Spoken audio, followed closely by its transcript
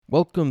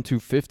Welcome to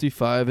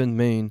 55 in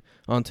Maine.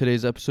 On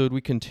today's episode,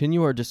 we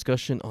continue our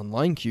discussion on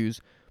line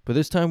cues, but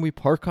this time we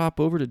park hop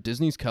over to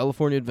Disney's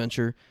California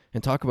Adventure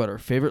and talk about our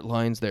favorite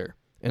lines there,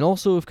 and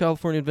also if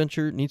California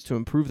Adventure needs to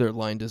improve their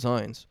line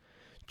designs.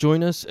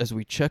 Join us as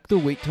we check the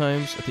wait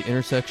times at the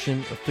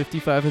intersection of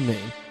 55 in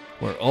Maine,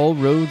 where all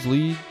roads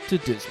lead to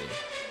Disney.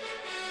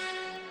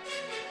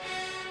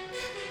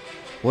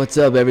 What's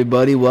up,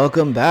 everybody?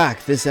 Welcome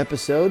back. This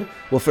episode,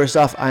 well, first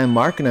off, I am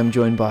Mark, and I'm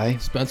joined by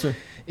Spencer.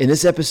 In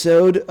this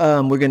episode,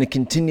 we're going to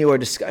continue our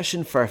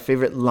discussion for our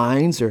favorite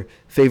lines or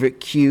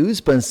favorite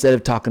cues, but instead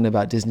of talking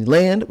about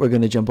Disneyland, we're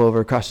going to jump over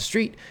across the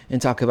street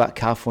and talk about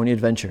California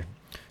Adventure.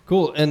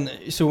 Cool. And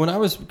so when I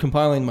was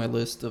compiling my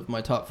list of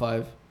my top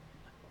 5,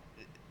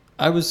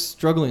 I was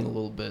struggling a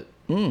little bit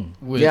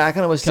with I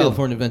kind of was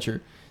California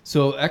Adventure.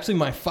 So actually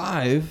my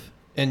 5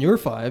 and your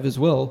 5 as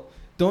well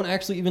don't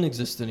actually even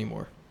exist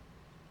anymore.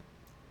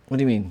 What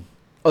do you mean?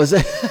 Oh, is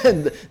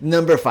that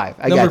number 5?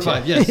 I Number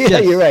got you. 5, yes. Yeah,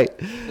 yes. You're right.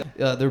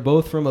 They're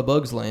both from A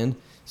Bug's Land.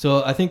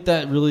 So I think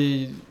that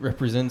really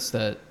represents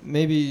that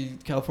maybe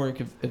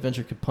California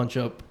Adventure could punch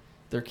up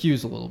their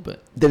cues a little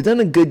bit. They've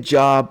done a good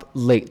job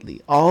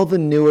lately. All the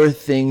newer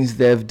things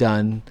they've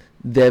done,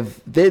 they're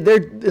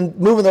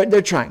moving.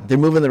 They're trying. They're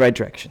moving in the right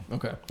direction.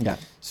 Okay. Yeah.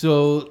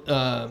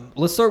 So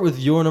let's start with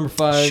your number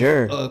 5.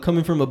 Sure.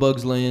 Coming from A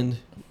Bug's Land,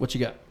 what you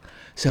got?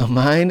 So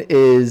mine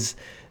is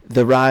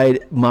the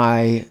ride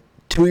my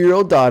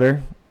 2-year-old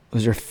daughter, it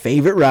was her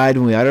favorite ride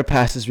when we had our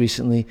passes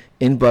recently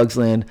in Bugs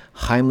Land,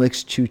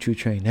 Heimlich's Choo Choo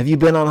Train. Have you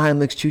been on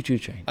Heimlich's Choo Choo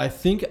Train? I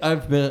think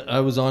I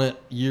was on it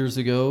years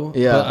ago.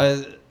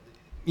 Yeah.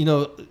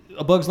 But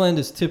A Bug's Land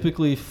is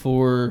typically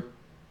for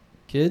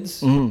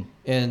kids,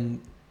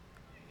 and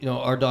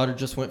our daughter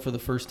just went for the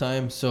first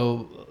time,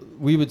 so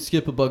we would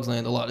skip A Bug's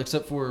Land a lot,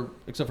 except for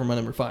my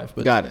number 5.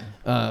 But, Got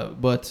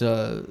it. But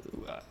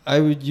I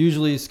would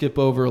usually skip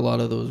over a lot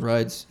of those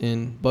rides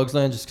in Bug's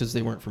Land just because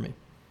they weren't for me.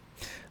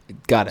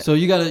 Got it. So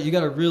you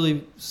gotta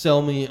really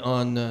sell me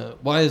on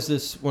why is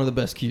this one of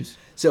the best cues?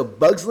 So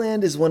Bugs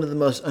Land is one of the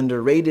most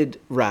underrated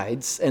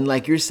rides. And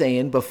like you're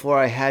saying, before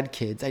I had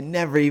kids, I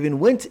never even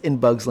went in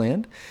Bugs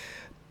Land.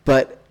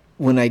 But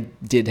when I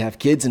did have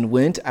kids and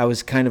went, I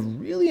was kind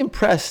of really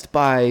impressed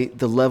by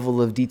the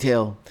level of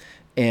detail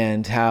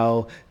and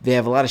how they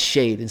have a lot of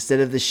shade.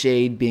 Instead of the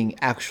shade being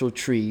actual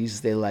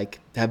trees, they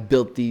have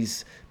built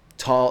these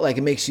tall,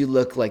 it makes you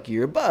look like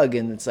you're a bug,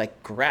 and it's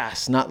like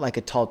grass, not like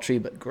a tall tree,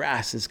 but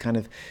grass is kind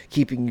of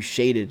keeping you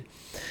shaded.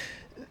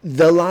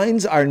 The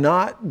lines are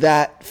not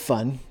that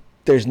fun.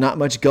 There's not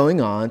much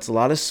going on. It's a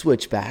lot of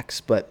switchbacks,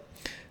 but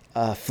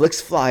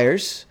Flix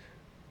Flyers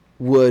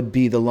would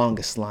be the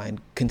longest line,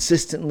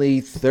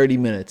 consistently 30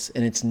 minutes,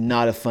 and it's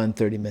not a fun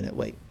 30-minute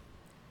wait.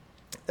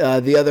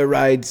 The other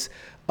rides,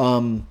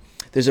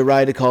 there's a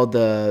ride called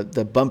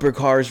the Bumper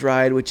Cars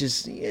ride,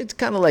 it's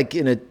kind of like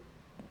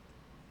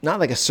not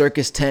like a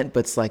circus tent, but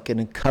it's like in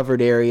a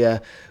covered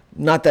area.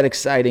 Not that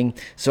exciting.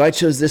 So I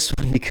chose this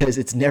one because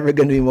it's never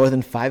going to be more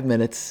than 5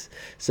 minutes.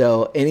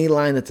 So any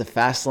line that's a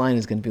fast line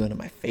is going to be one of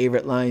my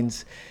favorite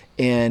lines.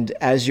 And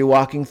as you're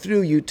walking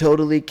through, you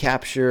totally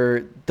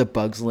capture the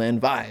Bugs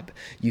Land vibe.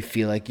 You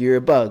feel like you're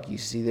a bug. You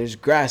see there's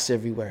grass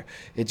everywhere.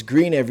 It's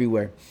green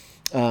everywhere.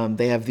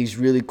 They have these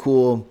really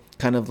cool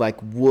kind of like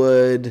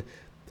wood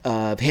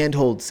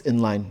handholds in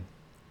line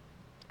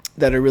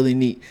that are really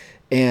neat.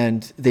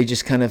 And they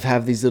just kind of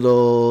have these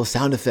little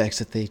sound effects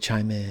that they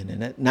chime in.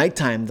 And at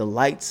nighttime, the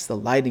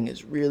lighting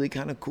is really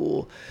kind of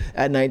cool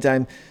at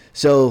nighttime.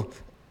 So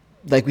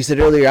like we said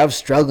earlier, I was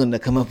struggling to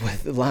come up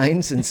with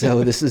lines. And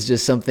so this is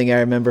just something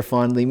I remember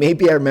fondly.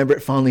 Maybe I remember it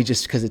fondly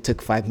just because it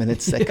took 5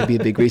 minutes. That could be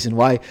a big reason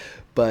why.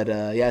 But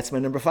it's my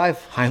number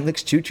 5,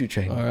 Heimlich's Choo Choo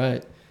Train. All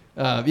right.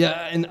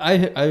 And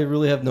I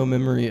really have no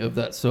memory of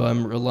that, so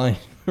I'm relying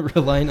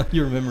on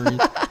your memory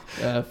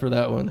for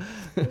that one.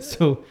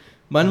 So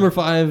my number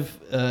 5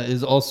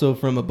 is also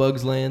from A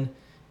Bug's Land,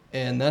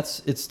 and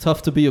It's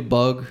Tough to Be a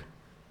Bug,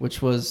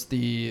 which was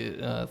the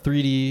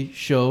 3D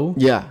show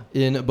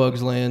in A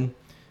Bug's Land,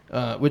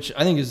 which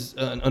I think is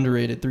an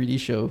underrated 3D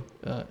show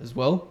as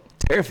well.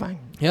 Terrifying.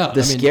 Yeah.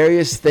 The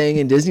scariest thing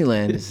in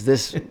Disneyland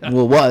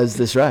was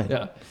this ride.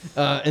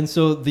 Yeah. And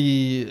so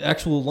the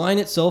actual line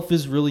itself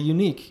is really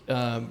unique.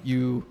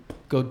 You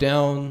go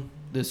down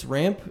this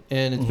ramp,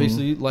 and it's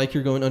basically like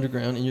you're going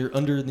underground, and you're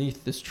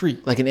underneath this tree,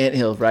 like an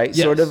anthill, right?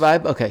 Yes. Sort of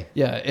vibe. Okay.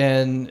 Yeah,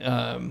 and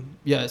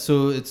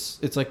so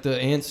it's like the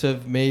ants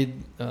have made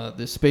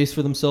this space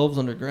for themselves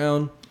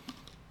underground.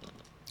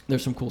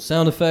 There's some cool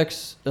sound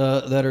effects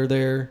that are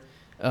there.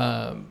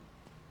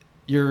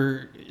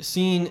 You're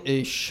seeing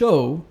a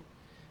show,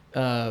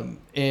 and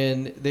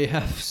they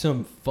have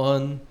some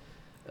fun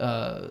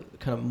kind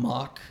of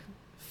mock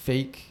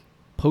fake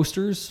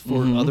posters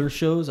for other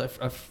shows.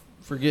 I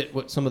forget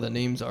what some of the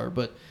names are,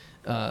 but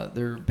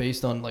they're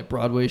based on like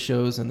Broadway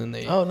shows, and then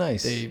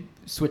they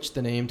switched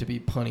the name to be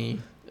punny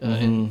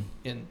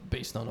and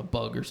based on a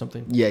bug or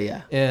something.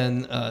 Yeah.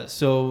 And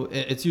so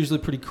it's usually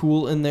pretty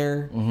cool in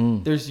there.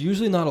 There's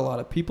usually not a lot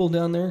of people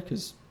down there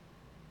because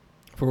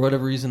for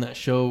whatever reason that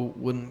show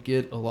wouldn't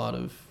get a lot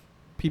of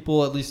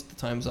people, at least the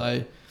times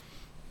I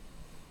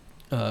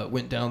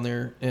went down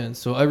there. And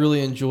so I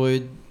really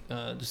enjoyed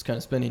just kind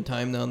of spending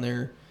time down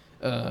there.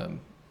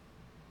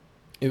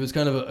 It was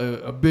kind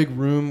of a big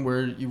room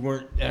where you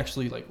weren't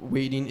actually like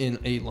waiting in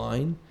a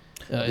line.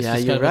 It's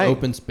just kind of an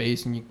open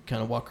space, and you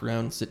kind of walk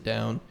around and sit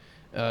down.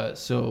 I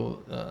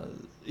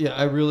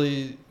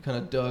really kind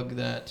of dug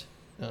that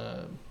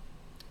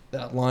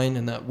line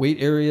and that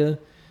wait area.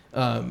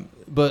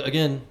 But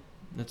again,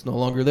 it's no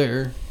longer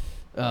there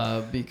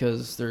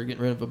because they're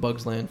getting rid of A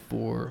Bug's Land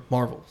for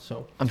Marvel.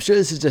 So I'm sure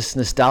this is just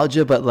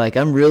nostalgia, but like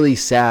I'm really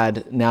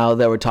sad now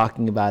that we're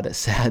talking about it.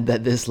 Sad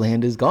that this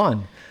land is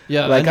gone.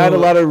 Yeah, like I had a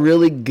lot of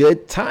really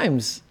good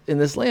times in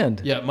this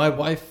land. Yeah, my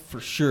wife for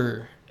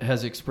sure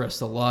has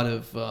expressed a lot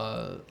of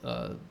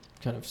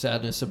kind of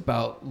sadness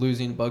about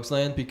losing Bug's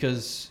Land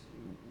because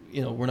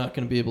we're not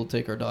going to be able to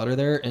take our daughter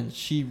there, and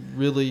she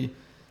really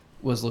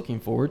was looking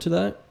forward to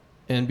that.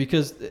 And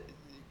because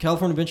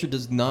California Adventure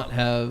does not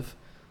have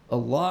a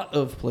lot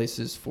of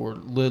places for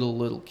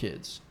little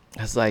kids.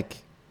 That's like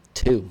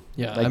 2.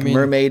 Yeah, like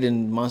Mermaid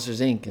and Monsters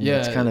Inc. And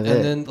that's kind of it.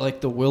 And then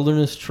like the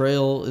Wilderness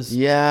Trail is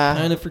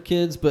kind of for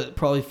kids, but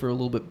probably for a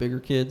little bit bigger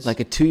kids. Like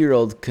a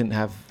 2-year-old couldn't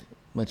have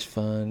much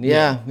fun.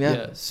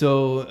 Yeah.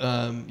 So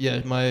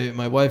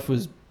my wife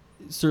was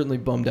certainly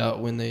bummed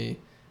out when they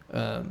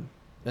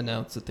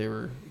announced that they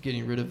were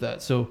getting rid of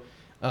that. So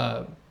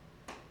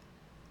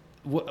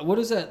what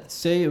does that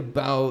say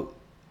about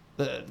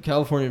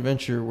California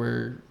Adventure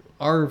where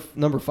our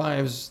number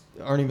 5s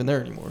aren't even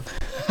there anymore?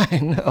 I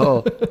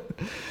know.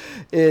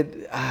 They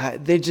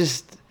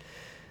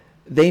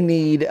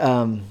need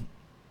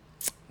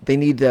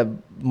the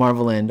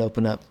Marvel Land to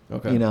open up.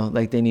 Okay.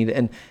 Like they need,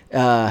 and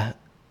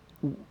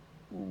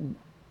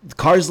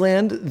Cars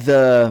Land,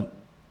 the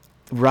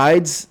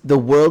rides, the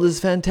world is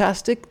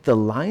fantastic. The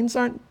lines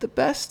aren't the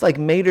best. Like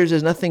Mater's,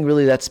 there's nothing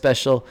really that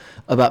special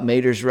about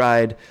Mater's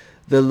ride.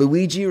 The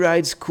Luigi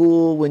ride's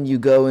cool when you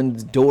go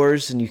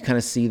indoors and you kind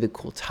of see the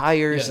cool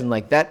tires and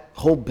like that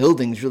whole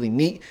building's really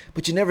neat.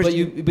 But you never. But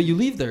you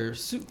leave there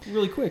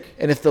really quick.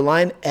 And if the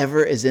line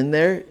ever is in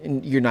there,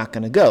 you're not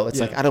gonna go. It's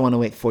like I don't want to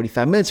wait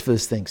 45 minutes for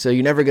this thing. So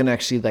you're never gonna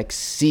actually like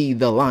see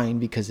the line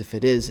because if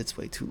it is, it's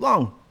way too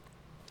long.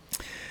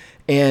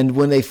 And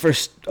when they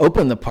first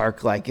opened the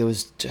park, like it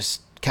was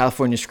just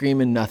California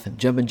Screaming, nothing.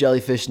 Jumping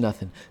Jellyfish,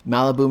 nothing.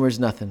 Maliboomers,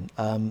 nothing.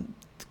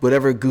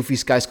 Whatever Goofy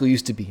Sky School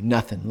used to be,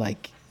 nothing.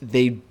 Like.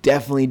 They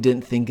definitely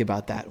didn't think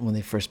about that when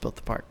they first built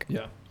the park.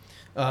 Yeah.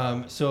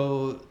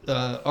 So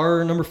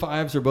our number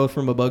 5s are both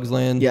from A Bug's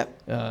Land.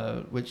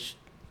 Yep. Which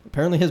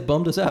apparently has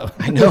bummed us out.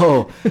 I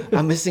know.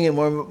 I'm missing it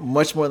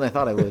much more than I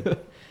thought I would.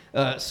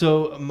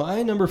 So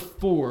my number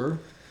 4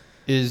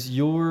 is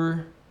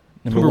your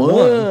number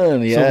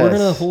 1. Yes. So we're going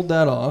to hold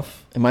that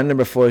off. And my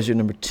number 4 is your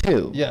number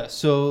 2. Yeah.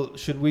 So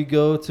should we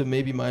go to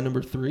maybe my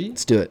number 3?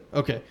 Let's do it.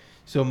 Okay.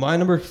 So my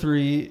number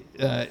 3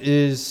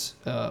 is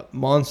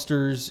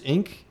Monsters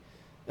Inc.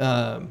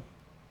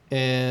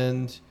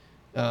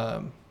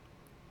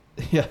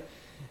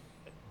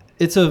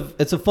 It's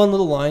a fun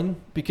little line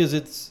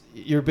because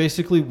you're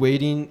basically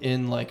waiting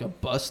in like a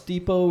bus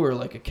depot or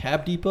like a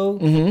cab depot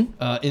in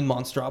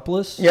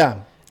Monstropolis. Yeah.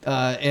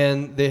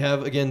 And they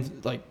have,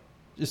 again, like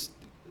just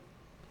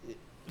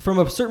from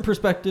a certain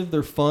perspective,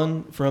 they're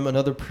fun. From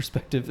another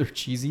perspective, they're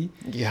cheesy.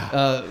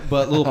 Yeah.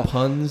 But little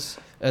puns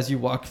as you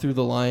walk through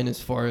the line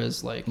as far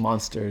as like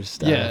monsters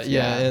stuff.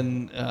 Yeah.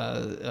 And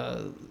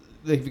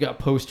they've got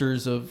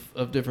posters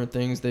of different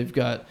things. They've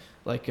got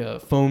like a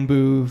phone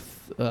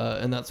booth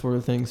and that sort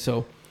of thing.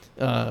 So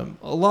a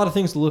lot of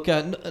things to look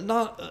at.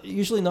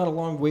 Usually not a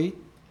long wait.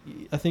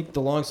 I think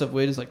the longest I've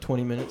waited is like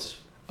 20 minutes.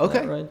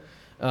 Okay. Right.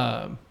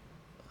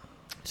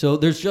 So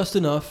there's just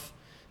enough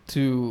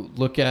to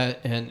look at,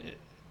 and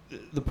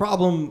the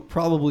problem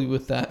probably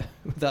with that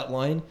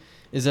line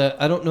is that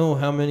I don't know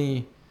how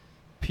many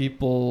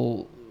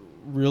people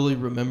really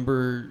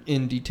remember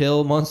in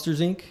detail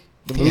Monsters Inc.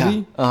 the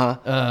movie.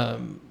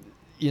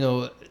 Yeah.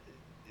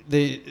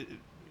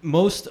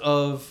 Most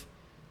of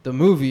the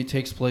movie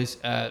takes place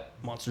at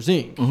Monsters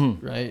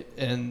Inc. Right,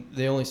 and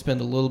they only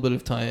spend a little bit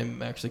of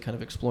time actually kind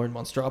of exploring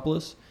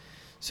Monstropolis.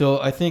 So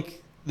I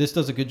think this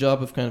does a good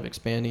job of kind of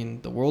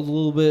expanding the world a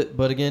little bit.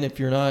 But again, if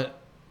you're not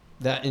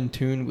that in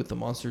tune with the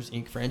Monsters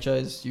Inc.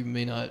 franchise, you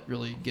may not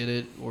really get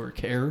it or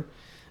care.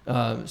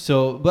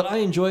 But I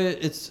enjoy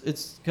it.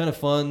 It's kind of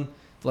fun.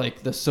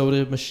 Like the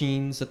soda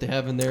machines that they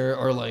have in there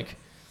are like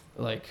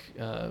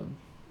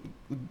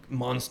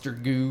monster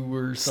goo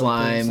or something.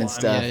 Slime and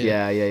stuff.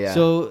 Yeah.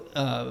 So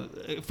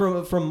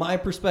from my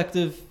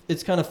perspective,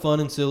 it's kind of fun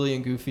and silly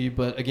and goofy.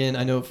 But again,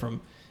 I know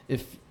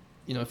if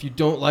you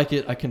don't like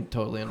it, I can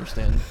totally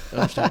understand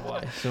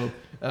why. So,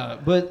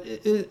 but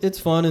it's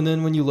fun. And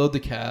then when you load the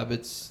cab,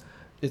 it's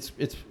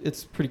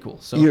pretty cool.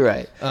 So you're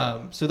right.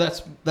 So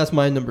that's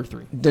my number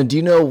 3. Do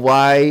you know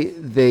why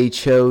they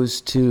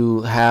chose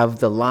to have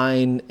the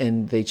line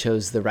and they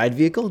chose the ride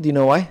vehicle? Do you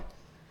know why?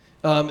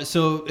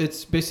 So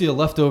it's basically a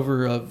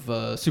leftover of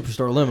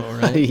Superstar Limo,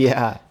 right?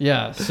 Yeah.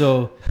 Yeah.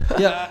 So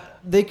yeah,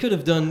 they could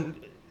have done.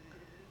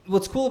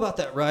 What's cool about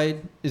that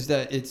ride is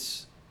that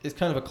it's it's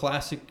kind of a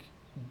classic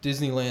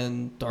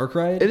Disneyland dark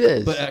ride. It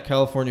is. But at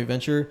California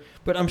Adventure.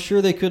 But I'm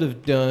sure they could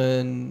have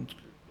done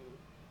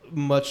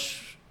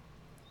much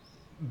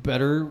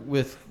better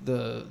with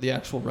the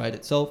actual ride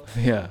itself.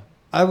 Yeah.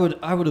 I would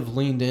have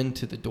leaned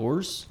into the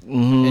doors,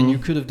 Mm-hmm. and you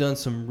could have done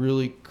some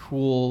really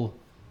cool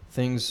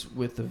things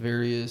with the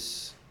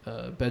various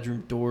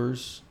bedroom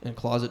doors and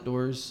closet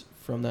doors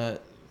from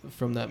that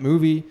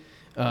movie.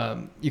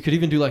 You could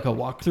even do like a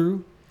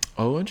walkthrough.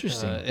 Oh,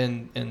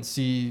 interesting. And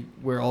see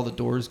where all the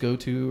doors go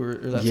to, or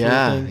that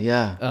Yeah, sort of thing.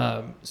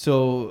 yeah.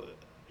 So,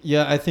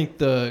 yeah, I think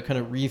the kind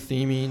of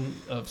retheming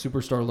of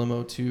Superstar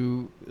Limo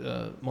to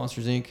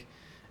Monsters Inc.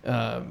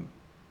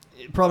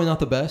 Probably not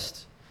the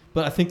best,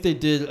 but I think they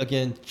did,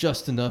 again,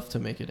 just enough to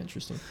make it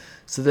interesting.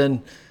 So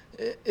then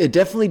it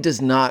definitely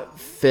does not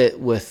fit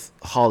with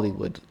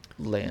Hollywood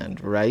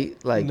Land, right?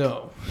 Like,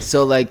 No.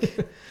 So,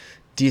 like,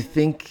 do you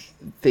think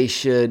they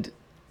should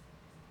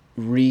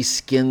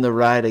reskin the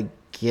ride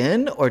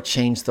again or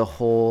change the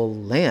whole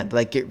land?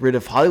 Like, get rid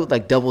of Hollywood,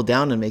 like double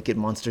down and make it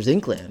Monsters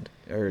Inc. land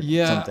or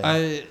Yeah,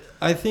 something?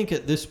 I think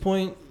at this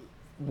point,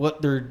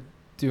 what they're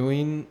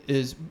doing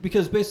is,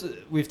 because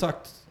basically we've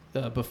talked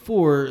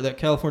before that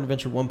California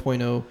Adventure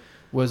 1.0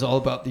 was all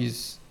about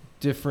these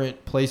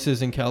different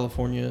places in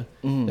California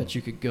Mhm. that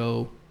you could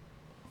go.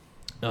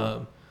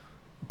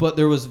 But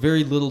there was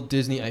very little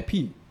Disney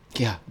IP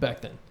Yeah.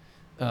 back then.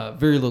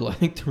 Very little. I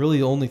think really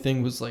the only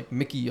thing was like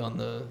Mickey on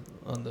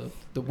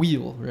the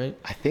wheel, right?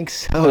 I think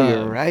so.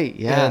 You're right.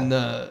 Yeah.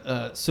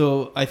 And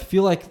so I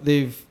feel like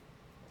they've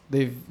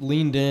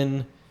leaned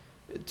in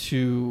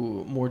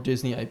to more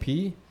Disney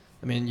IP.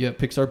 I mean, you have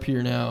Pixar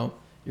Pier now.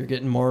 You're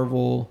getting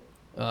Marvel.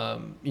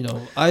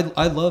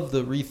 I love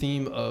the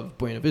retheme of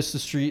Buena Vista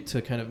Street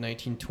to kind of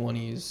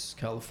 1920s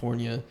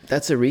California.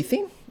 That's a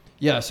retheme?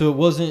 Yeah, so it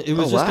was just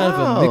kind of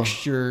wow. a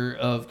mixture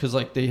of, because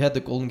like they had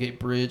the Golden Gate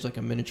Bridge, like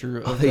a miniature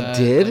of they that,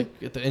 did?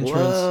 like, at the entrance.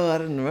 Whoa, I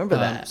didn't remember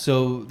that.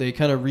 So they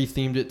kind of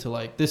rethemed it to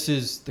like, this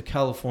is the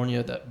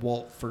California that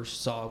Walt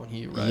first saw when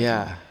he arrived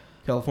Yeah. in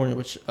California,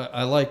 which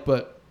I like,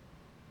 but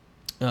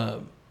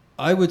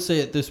I would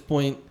say at this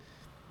point,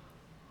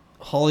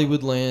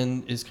 Hollywood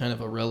Land is kind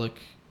of a relic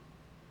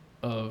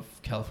of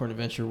California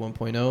Adventure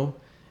 1.0,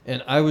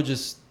 and I would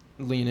just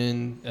lean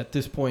in at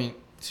this point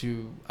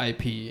to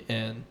IP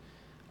and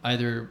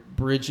either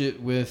bridge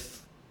it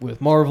with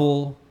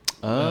Marvel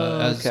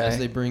as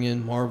they bring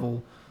in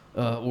Marvel,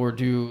 or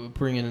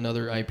bring in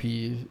another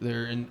IP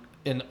there.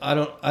 And I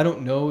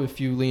don't know if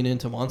you lean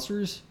into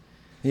Monsters,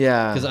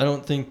 Yeah. because I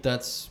don't think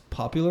that's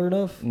popular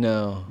enough.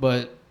 No.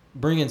 But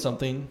bring in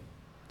something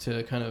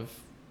to kind of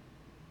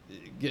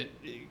get,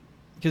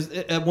 because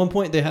at one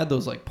point they had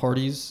those like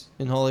parties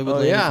in Hollywood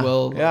Land as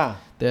well. Like, Yeah.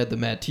 they had the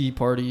Mad Tea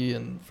party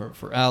and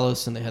for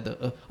Alice, and they had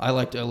the I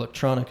liked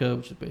Electronica,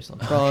 which is based on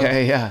Tron.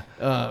 Okay. Yeah.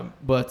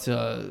 But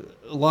a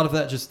lot of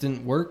that just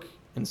didn't work,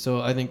 and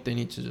so I think they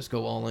need to just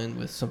go all in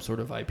with some sort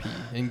of IP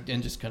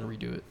and just kind of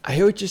redo it. I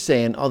hear what you're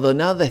saying. Although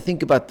now that I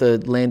think about the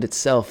land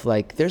itself,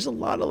 like there's a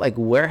lot of like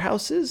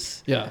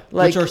warehouses. Yeah,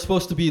 Like- which are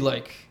supposed to be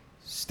like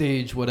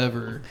stage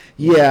whatever.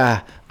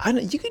 Yeah.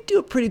 You could do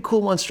a pretty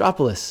cool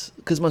Monstropolis,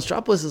 because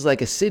Monstropolis is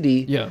like a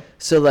city. Yeah,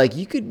 So like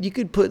you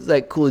could put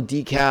like cool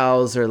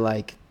decals or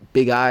like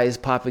big eyes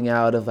popping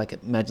out of like,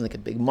 imagine like a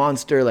big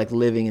monster like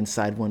living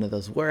inside one of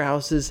those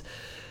warehouses.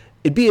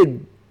 It'd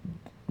be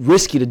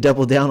risky to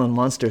double down on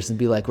monsters and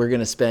be like, we're going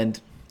to spend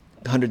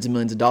hundreds of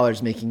millions of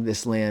dollars making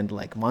this land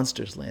like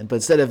Monsters Land.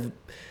 But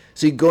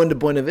so you go into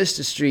Buena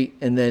Vista Street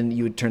and then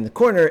you would turn the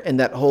corner and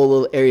that whole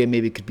little area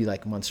maybe could be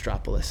like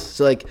Monstropolis.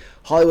 So like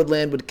Hollywood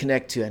Land would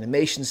connect to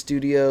Animation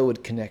Studio,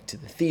 would connect to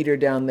the theater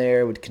down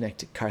there, would connect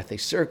to Carthay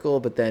Circle,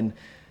 but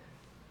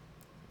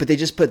they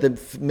just put the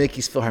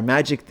Mickey's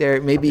PhilharMagic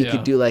there. Maybe you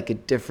could do like a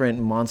different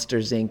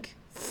Monsters Inc.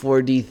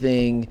 4D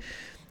thing.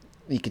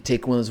 You could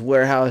take one of those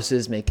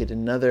warehouses, make it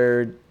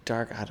another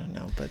dark, I don't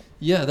know, but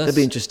yeah, that'd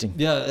be interesting.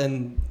 Yeah,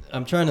 and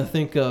I'm trying to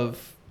think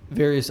of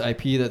various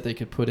IP that they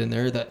could put in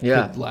there that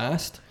could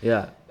last.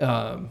 Yeah.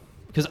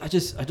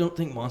 Because I don't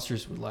think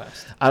Monsters would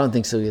last. I don't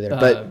think so either.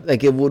 But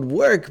like it would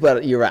work,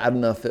 but you're right. I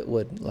don't know if it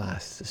would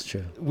last. It's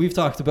true. We've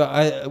talked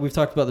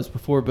about this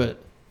before, but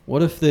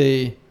what if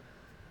they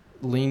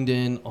leaned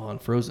in on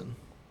Frozen?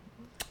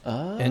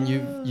 And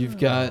you've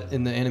got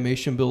in the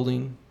animation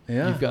building,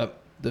 you've got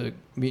the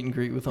meet and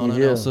greet with Anna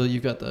and Elsa,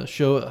 you've got the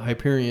show at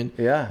Hyperion.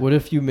 Yeah. What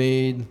if you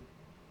made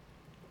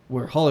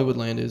where Hollywood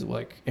Land is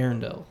like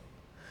Arendelle?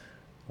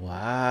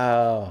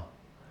 Wow.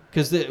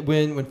 Because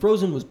when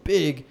Frozen was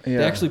big, they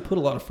Yeah. actually put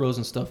a lot of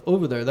Frozen stuff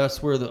over there.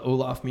 That's where the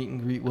Olaf meet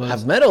and greet was.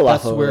 I've met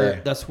Olaf over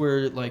there. That's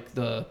where like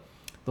the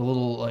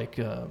little like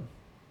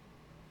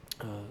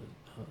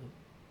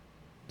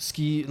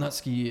skate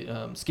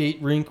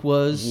rink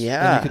was.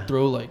 Yeah. And you could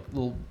throw like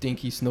little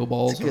dinky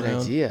snowballs That's a good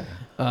around. idea.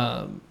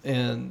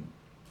 And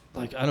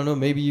like I don't know,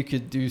 maybe you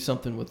could do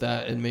something with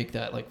that and make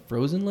that like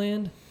Frozen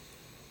Land.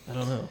 I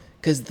don't know.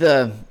 Because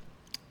the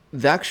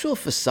actual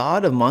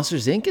facade of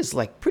Monsters Inc. is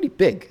like pretty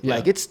big. Yeah.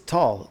 Like it's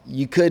tall.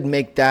 You could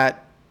make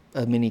that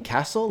a mini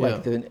castle,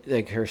 like Yeah.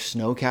 like her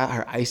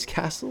her ice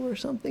castle or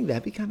something.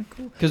 That'd be kind of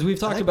cool. Because we've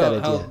talked like about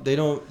that how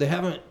idea. they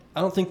haven't,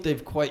 I don't think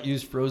they've quite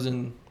used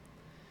Frozen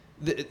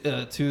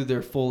to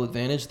their full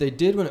advantage. They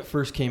did when it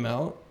first came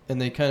out,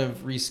 and they kind of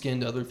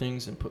reskinned other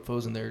things and put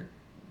Frozen there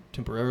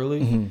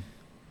temporarily. Mhm.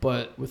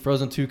 But with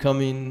Frozen 2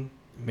 coming,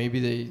 maybe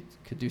they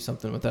could do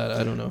something with that.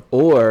 I don't know.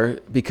 Or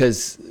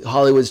because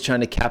Hollywood's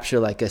trying to capture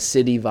like a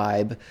city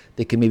vibe,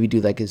 they could maybe do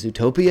like a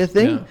Zootopia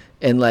thing Yeah.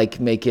 and like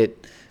make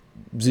it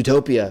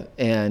Zootopia,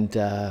 and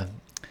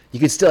you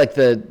could still like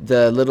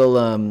the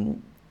little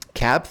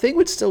cab thing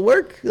would still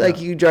work. Like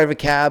Yeah. you drive a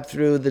cab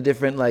through the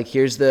different, like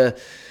here's the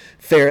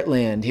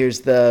Ferretland,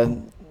 here's the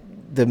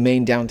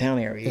main downtown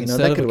area. You know, Instead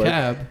that of could a work.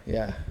 cab,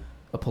 Yeah.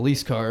 a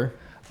police car,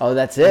 Oh,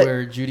 that's it.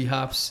 where Judy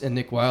Hopps and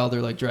Nick Wilde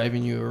are like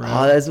driving you Oh,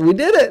 around. we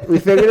did it. We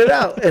figured it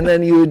out. And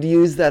then you would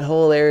use that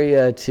whole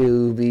area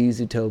to be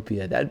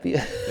Zootopia. That'd be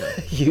a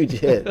huge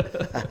hit.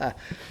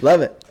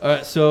 Love it. All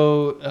right,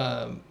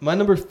 so my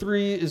number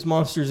 3 is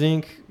Monsters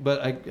Inc.,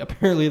 but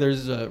apparently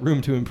there's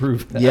room to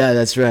improve that. Yeah,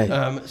 that's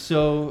right.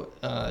 So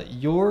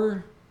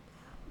your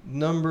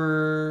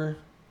number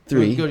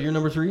 3. Go to your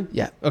number 3.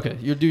 Yeah. Okay,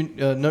 you're doing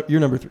your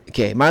number 3.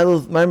 Okay, my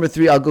number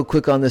 3, I'll go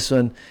quick on this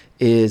one,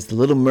 is the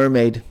Little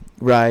Mermaid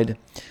ride.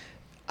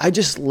 I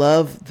just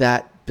love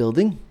that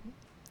building.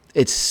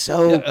 It's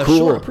so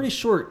cool. Pretty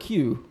short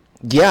queue.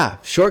 Yeah,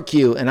 short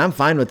queue, and I'm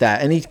fine with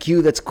that. Any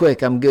queue that's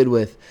quick, I'm good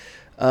with.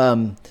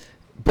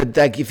 But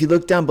like, if you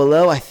look down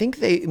below, I think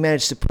they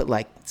managed to put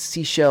like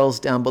seashells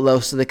down below,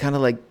 so they kind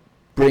of like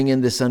bring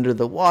in this under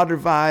the water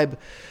vibe.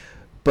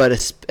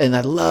 And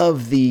I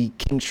love the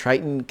King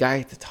Triton guy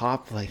at the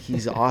top. Like,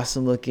 he's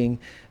awesome looking.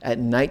 At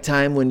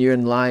nighttime, when you're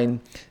in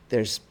line,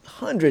 there's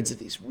hundreds of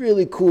these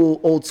really cool,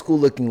 old school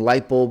looking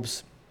light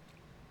bulbs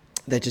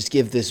that just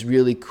give this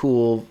really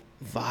cool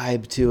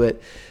vibe to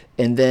it.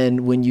 And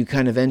then when you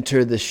kind of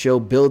enter the show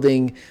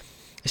building,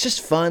 it's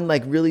just fun,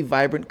 like really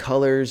vibrant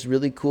colors,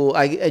 really cool.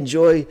 I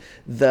enjoy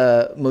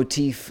the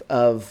motif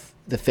of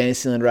the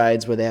Fantasyland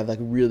rides where they have like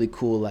really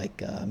cool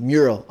like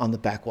mural on the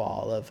back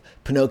wall of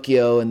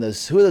Pinocchio and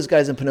who are those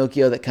guys in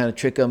Pinocchio that kind of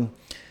trick them?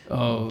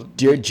 Oh,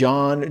 Dear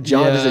John is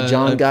a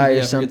John guy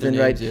or I forget their something,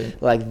 right? names, yeah.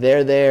 Like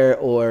they're there.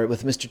 Or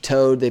with Mr.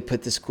 Toad, they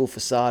put this cool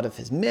facade of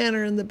his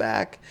manor in the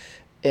back.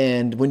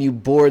 And when you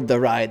board the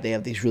ride, they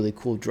have these really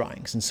cool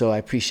drawings. And so I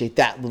appreciate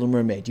that. Little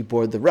Mermaid, you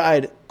board the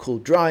ride, cool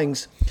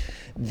drawings.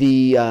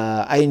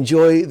 I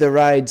enjoy the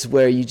rides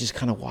where you just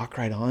kind of walk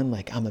right on.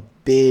 Like, I'm a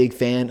big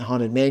fan of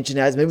Haunted Mansion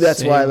has. Maybe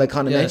that's why I like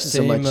Haunted Mansion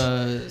so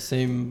much.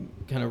 Same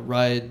kind of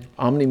ride.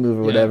 Omnimove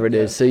or whatever it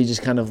is. So you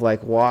just kind of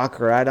like walk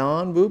right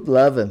on. Boop,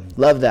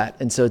 love that.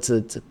 And so it's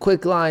a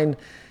quick line,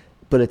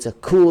 but it's a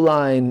cool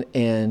line.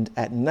 And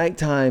at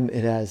nighttime,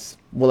 it has,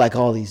 well, like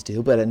all these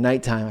do, but at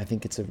nighttime, I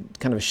think it's a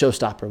kind of a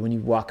showstopper when you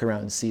walk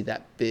around and see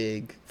that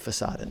big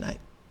facade at night.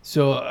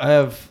 So I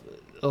have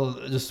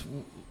just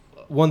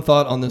one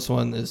thought on this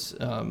one is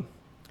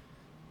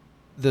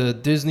the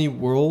Disney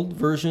World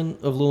version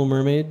of Little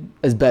Mermaid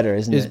It's better,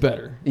 isn't it? is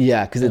better.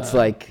 Yeah, because it's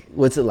like,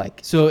 what's it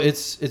like? So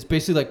it's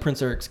basically like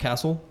Prince Eric's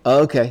castle,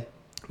 Oh, okay.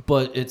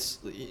 but it's,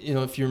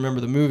 if you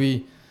remember the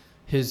movie,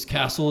 his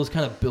castle is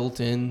kind of built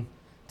in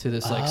to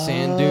this like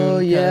sand dune Oh,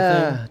 kind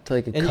yeah. of thing. To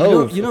like a And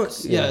cove. you don't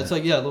it's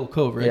like, a little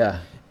cove, right? Yeah,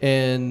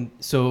 And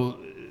so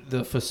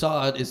the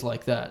facade is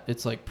like that.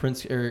 It's like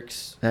Prince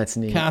Eric's that's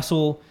neat.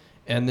 castle,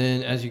 and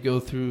then as you go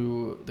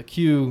through the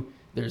queue,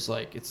 there's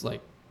like, it's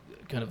like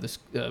kind of this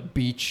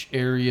beach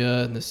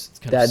area, and this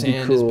kind That'd of be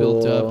sand is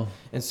built cool. up.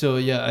 And so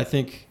I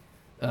think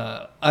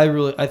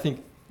I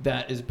think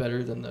that is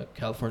better than the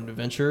California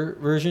Adventure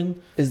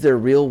version. Is there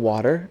real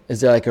water?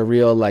 Is there like a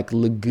real like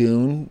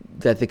lagoon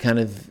that they kind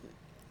of,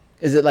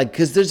 is it like,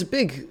 because there's a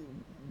big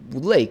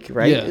lake,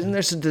 right? Yeah. Isn't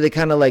there, so do they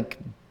kind of like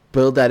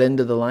build that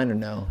into the line or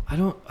no? I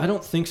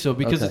don't think so,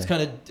 because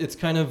Okay. it's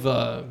kind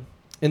of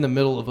in the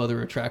middle of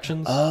other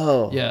attractions.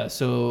 Oh. Yeah,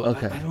 so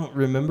Okay. I don't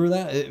remember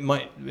that. It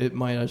might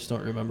I just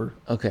don't remember.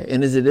 Okay.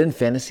 And is it in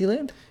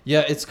Fantasyland?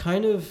 Yeah, it's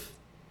kind of,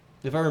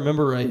 if I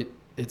remember right,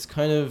 it's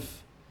kind of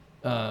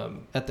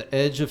at the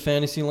edge of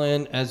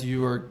Fantasyland as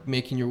you are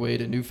making your way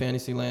to New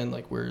Fantasyland,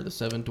 like where the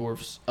Seven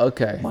Dwarfs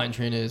Okay. mine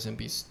train is and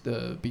Beast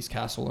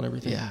Castle and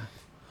everything. Yeah.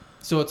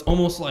 So it's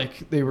almost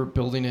like they were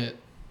building it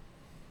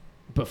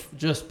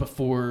just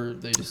before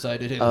they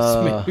decided, hey,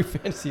 let's make New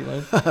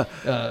Fantasyland.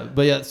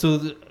 But yeah, so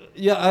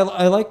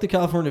I like the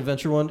California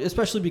Adventure one,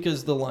 especially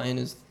because the line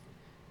is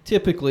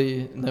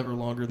typically never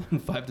longer than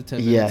 5 to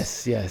 10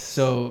 minutes. Yes.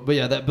 So, but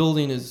yeah, that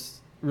building is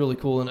really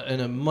cool,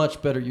 and a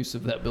much better use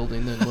of that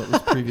building than what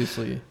was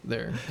previously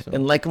there. So,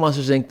 And like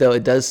Monsters Inc., though,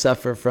 it does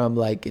suffer from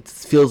like, it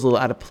feels a little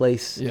out of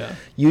place. yeah.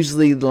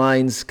 Usually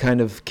lines kind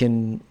of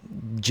can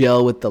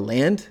gel with the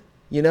land,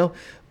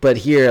 but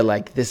here,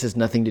 like, this has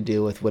nothing to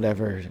do with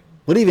whatever.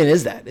 What even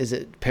is that? Is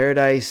it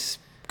Paradise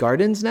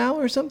Gardens now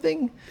or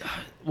something?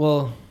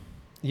 Well,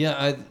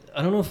 yeah,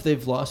 I don't know if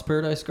they've lost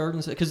Paradise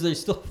Gardens, because they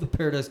still have the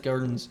Paradise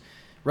Gardens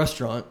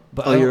restaurant.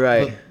 But Oh, you're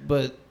right.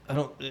 But I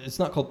don't. It's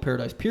not called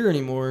Paradise Pier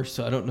anymore,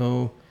 so I don't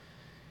know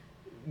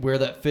where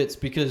that fits,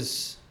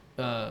 because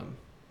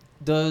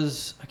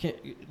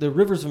the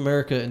Rivers of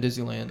America in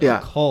Disneyland Yeah.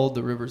 are called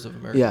the Rivers of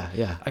America.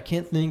 Yeah. I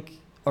can't think.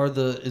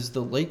 Is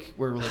the lake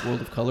where like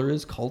World of Color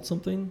is called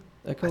something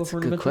at That's a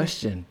California good Adventure?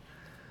 question.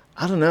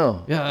 I don't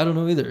know. Yeah, I don't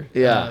know either.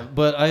 Yeah.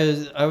 But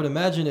I would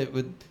imagine it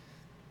would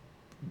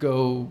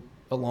go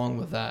along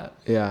with that.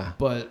 Yeah.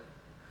 But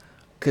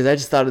Because I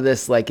just thought of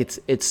this, like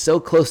it's so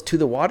close to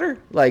the water,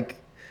 like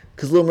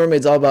because Little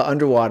Mermaid's all about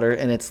underwater,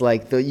 and it's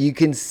like you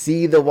can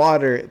see the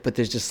water, but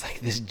there's just like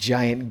this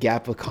giant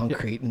gap of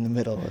concrete in the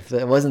middle. If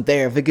it wasn't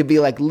there, if it could be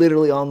like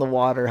literally on the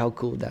water, how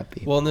cool would that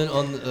be? well, and then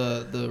on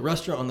the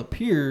restaurant on the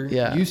pier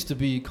Yeah. used to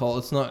be called.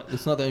 It's not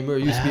that anymore.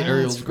 It used to be Ah,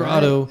 Ariel's that's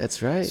Grotto. Right.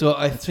 That's right. So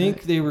I That's think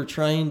right. they were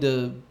trying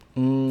to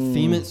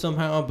theme it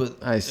somehow, but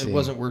I it see.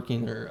 wasn't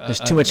working.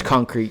 There's I too much don't know.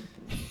 concrete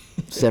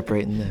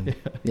separating them.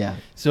 Yeah.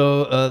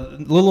 So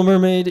Little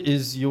Mermaid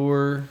is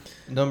your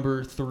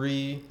number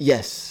 3.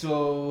 Yes.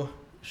 So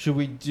should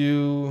we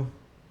do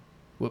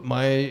what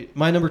my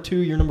number 2,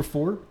 your number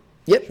 4?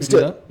 Yep. Should Let's we do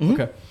do it. that? Mhm.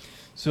 Okay.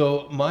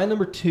 So my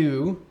number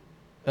 2,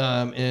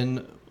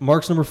 and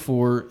Mark's number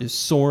 4 is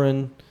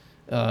Soarin'.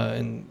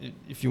 And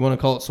if you want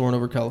to call it Soarin'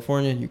 over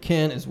California, you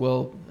can as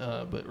well.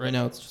 But right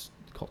now it's just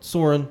called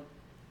Soarin'.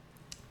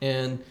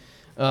 And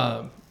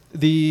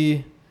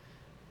the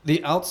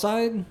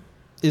outside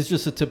is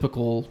just a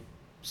typical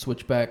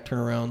switchback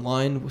turnaround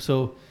line.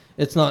 So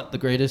it's not the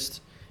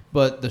greatest.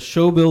 But the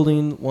show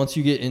building, once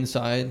you get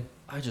inside,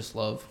 I just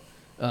love.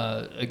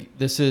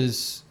 This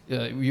is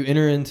you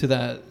enter into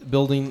that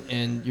building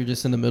and you're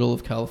just in the middle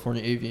of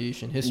California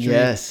aviation history.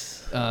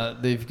 Yes.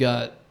 They've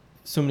got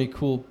so many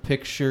cool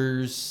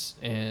pictures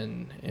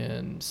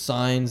and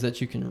signs that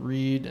you can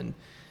read, and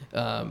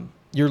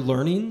you're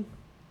learning.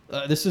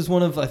 This is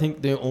one of, I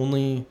think, the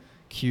only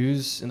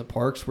queues in the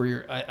parks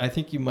where I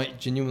think you might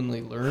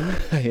genuinely learn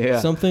Yeah.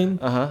 something.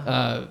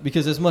 Uh-huh.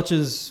 Because as much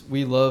as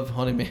we love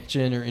Haunted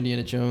Mansion or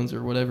Indiana Jones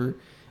or whatever,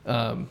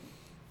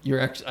 you're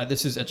actually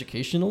this is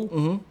educational,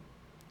 Mm-hmm.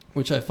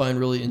 which I find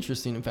really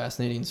interesting and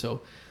fascinating. So,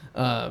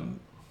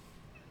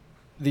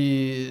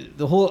 the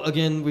whole,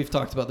 again, we've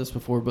talked about this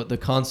before, but the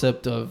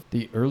concept of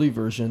the early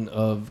version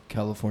of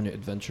California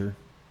Adventure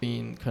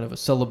being kind of a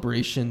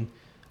celebration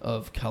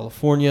of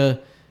California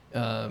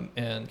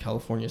and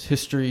California's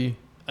history.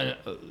 I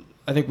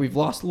think we've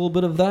lost a little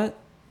bit of that.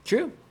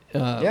 True.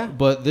 Yeah.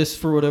 But this,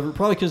 for whatever,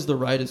 probably because the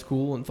ride is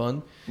cool and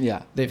fun,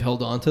 Yeah. they've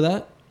held on to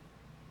that.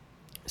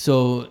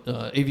 So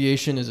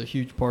aviation is a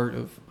huge part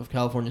of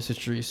California's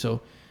history.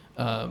 So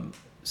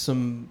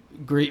some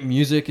great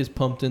music is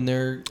pumped in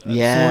there.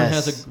 Yes. Soarin'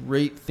 has a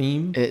great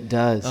theme. It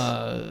does.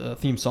 A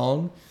theme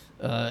song.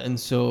 And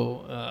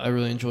so I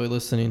really enjoy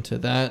listening to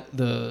that.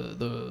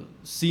 The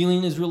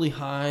ceiling is really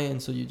high,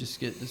 and so you just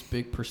get this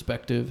big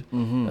perspective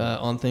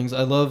on things.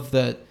 I love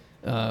that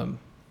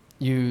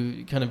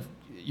you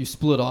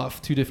split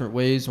off 2 different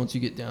ways once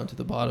you get down to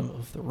the bottom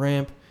of the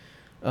ramp.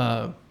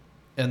 And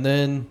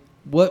then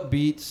what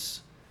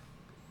beats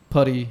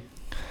Putty,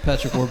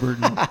 Patrick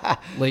Warburton,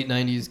 late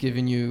 90s,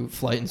 giving you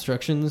flight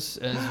instructions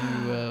as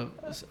you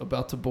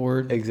about to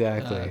board.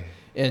 Exactly.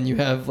 And you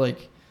have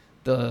like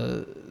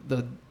the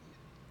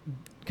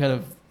kind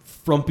of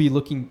frumpy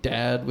looking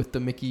dad with the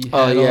Mickey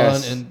hat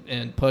on,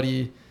 and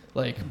Putty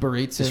like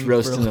berates Just him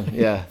roasting for, him.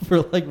 Yeah.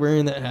 for like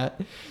wearing that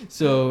hat.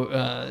 So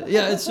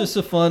it's just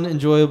a fun,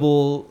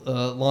 enjoyable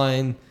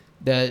line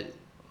that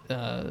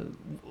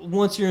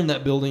once you're in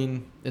that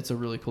building, it's a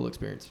really cool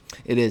experience.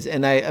 It is.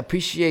 And I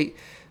appreciate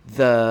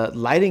the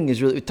lighting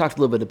is really, we talked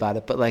a little bit about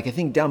it, but like I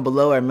think down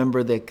below, I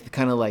remember the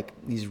kind of like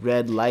these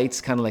red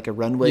lights, kind of like a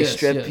runway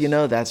strip, yes. you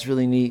know, that's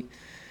really neat.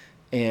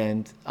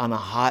 And on a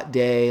hot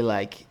day,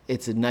 like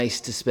it's nice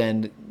to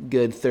spend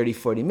good 30,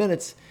 40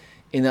 minutes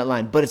in that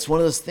line. But it's one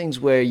of those things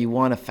where you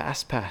want a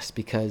fast pass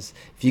because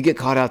if you get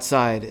caught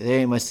outside, there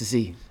ain't much to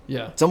see.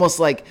 Yeah. It's almost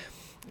like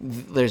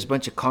there's a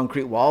bunch of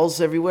concrete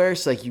walls everywhere.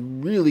 So like you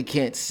really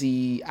can't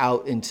see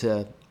out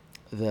into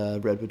the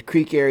Redwood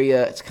Creek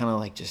area. It's kind of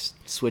like just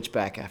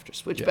switchback after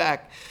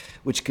switchback,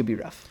 which could be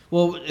rough.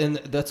 Well, and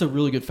that's a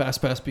really good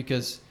fast pass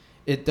because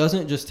it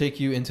doesn't just take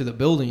you into the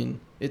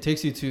building. It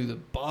takes you to the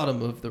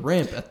bottom of the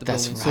ramp at the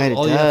That's building. right, So it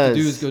all you have to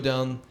do does. is go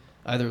down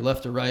either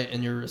left or right,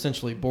 and you're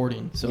essentially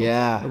boarding. So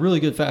Yeah. a really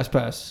good fast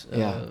pass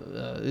Yeah.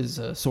 is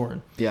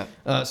Soarin'. Yeah.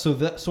 So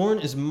that Soarin'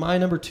 is my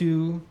number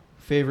 2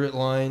 favorite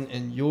line,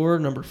 and your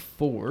number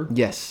 4.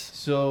 Yes.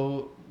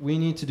 So we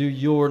need to do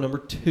your number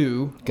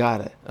 2.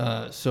 Got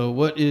it. So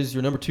what is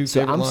your number 2 So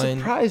favorite I'm line?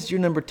 surprised your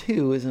number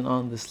 2 isn't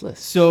on this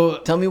list. So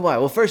Tell me why.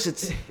 Well, first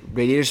it's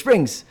Radiator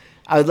Springs.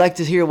 I would like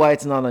to hear why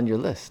it's not on your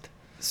list.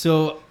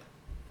 So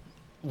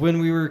when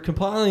we were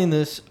compiling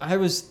this, I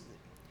was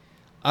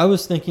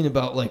thinking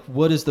about like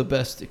what is the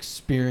best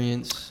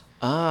experience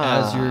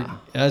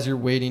as you're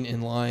waiting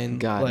in line.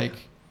 Got it. Like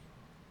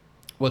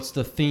what's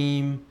the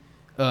theme?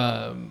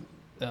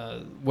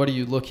 What are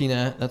you looking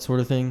at? That sort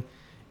of thing.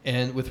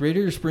 And with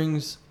Radiator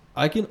Springs,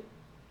 I can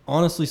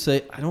honestly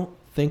say I don't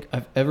think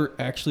I've ever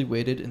actually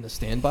waited in the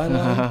standby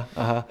line.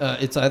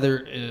 It's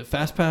either a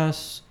fast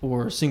pass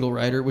or single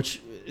rider,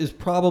 which is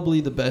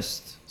probably the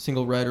best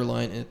single rider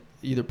line at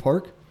either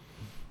park.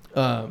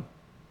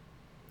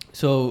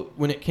 So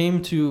when it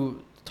came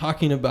to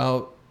talking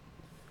about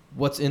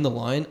what's in the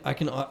line, I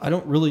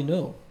don't really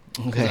know.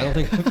 Okay. I don't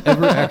think I've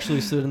ever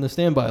actually stood in the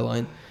standby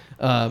line.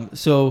 I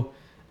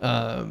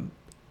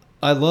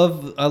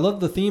love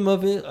the theme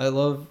of it. I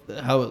love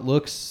how it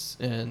looks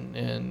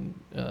and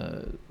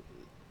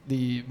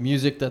the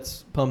music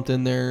that's pumped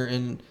in there.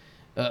 And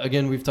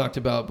again, we've talked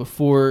about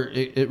before,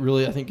 it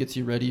really, I think, gets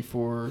you ready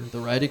for the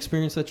ride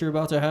experience that you're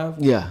about to have.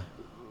 Yeah.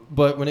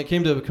 But when it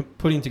came to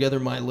putting together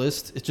my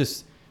list, it's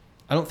just,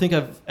 I don't think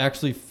I've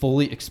actually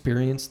fully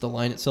experienced the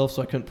line itself,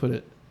 so I couldn't put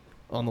it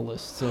on the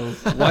list. So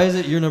why is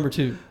it your number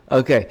 2?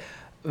 Okay.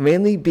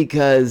 Mainly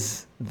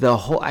because the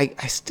whole, I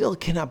still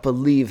cannot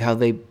believe how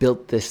they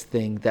built this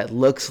thing that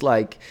looks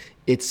like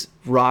it's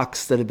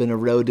rocks that have been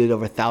eroded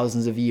over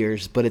thousands of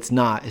years, but it's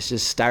not. It's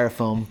just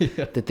styrofoam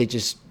that they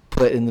just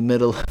put in the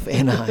middle of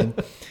Anaheim.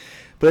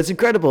 But it's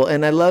incredible.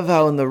 And I love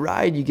how in the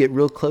ride you get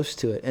real close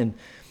to it. And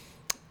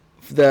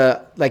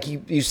like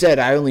you said,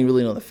 I only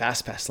really know the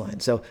Fast Pass line.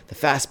 So the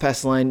Fast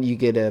Pass line, you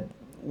get a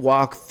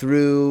walk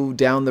through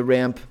down the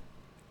ramp,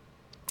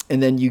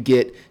 and then you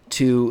get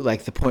to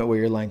like the point where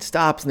your line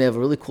stops, and they have a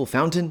really cool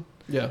fountain.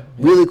 Yeah.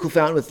 Really cool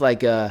fountain with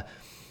like I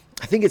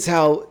think it's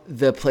how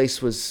the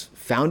place was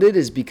founded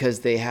is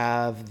because they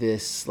have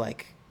this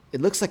like,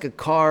 it looks like a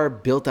car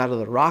built out of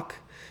the rock.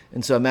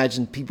 And so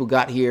imagine people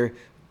got here,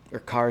 or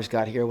cars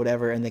got here,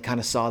 whatever, and they kind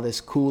of saw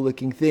this cool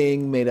looking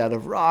thing made out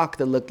of rock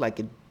that looked like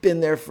it'd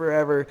been there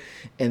forever,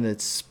 and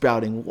it's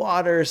sprouting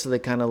water. So they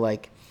kind of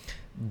like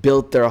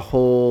built their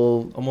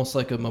whole, almost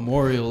like a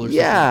memorial or something.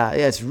 Yeah,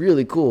 it's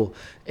really cool.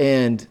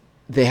 And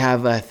they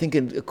have, I think,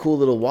 a cool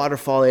little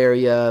waterfall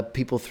area.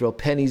 People throw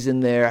pennies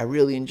in there. I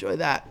really enjoy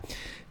that.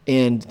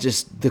 And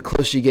just the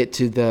closer you get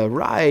to the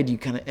ride, you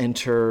kind of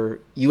enter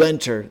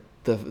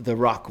the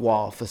rock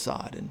wall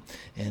facade.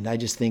 And I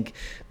just think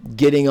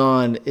getting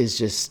on is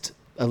just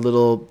a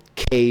little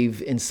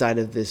cave inside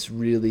of this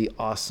really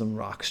awesome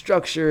rock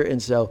structure.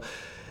 And so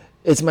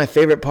it's my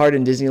favorite part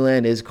in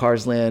Disneyland is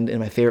Cars Land, and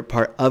my favorite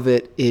part of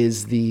it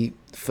is the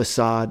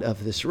facade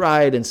of this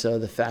ride. And so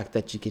the fact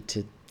that you get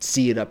to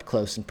see it up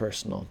close and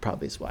personal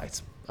probably is why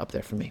it's up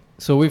there for me.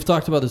 So we've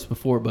talked about this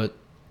before, but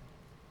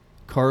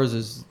Cars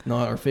is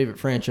not our favorite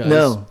franchise.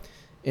 No.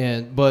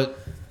 But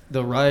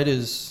the ride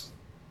is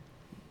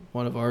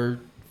one of our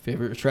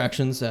favorite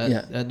attractions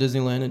at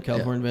Disneyland and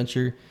California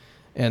Adventure.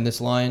 And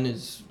this line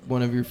is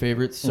one of your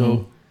favorites.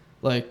 So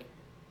like,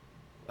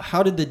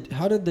 how did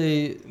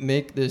they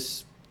make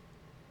this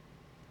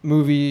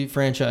movie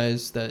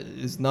franchise that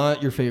is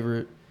not your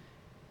favorite?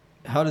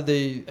 How did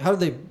they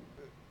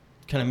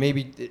kind of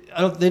maybe,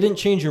 they didn't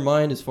change your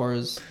mind as far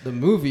as the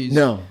movies.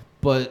 No.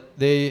 But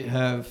they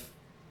have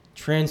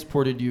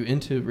transported you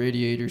into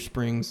Radiator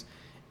Springs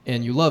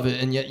and you love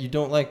it, and yet you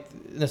don't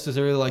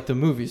necessarily like the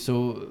movie.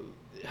 So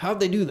how'd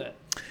they do that?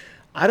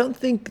 I don't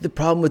think the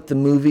problem with the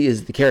movie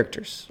is the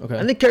characters. Okay.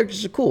 And the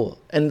characters are cool.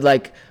 And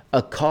like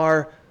a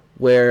car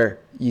where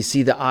you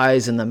see the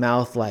eyes and the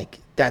mouth, like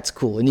that's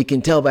cool. And you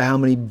can tell by how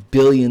many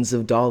billions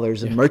of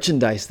dollars of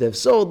merchandise they've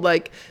sold.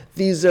 Like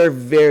these are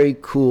very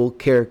cool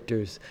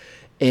characters.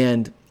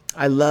 And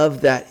I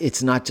love that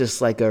it's not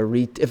just like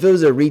if it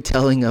was a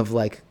retelling of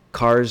like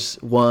Cars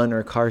 1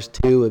 or Cars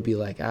 2, it'd be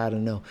like, I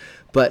don't know.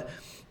 But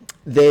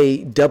they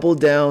double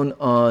down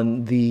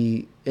on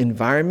the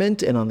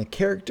environment and on the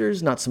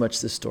characters, not so much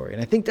the story.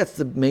 And I think that's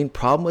the main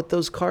problem with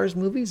those Cars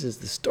movies is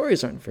the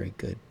stories aren't very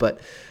good.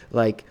 But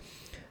like,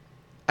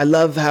 I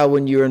love how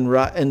when you're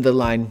in the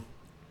line,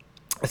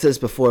 I said this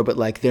before, but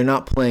like they're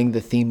not playing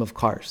the theme of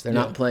Cars. They're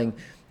not playing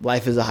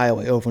Life is a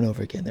Highway over and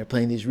over again. They're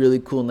playing these really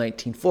cool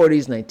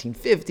 1940s,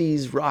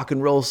 1950s rock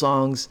and roll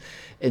songs.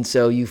 And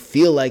so you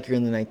feel like you're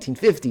in the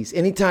 1950s.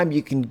 Anytime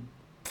you can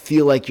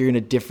feel like you're in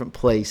a different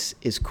place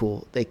is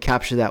cool. They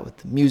capture that with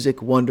the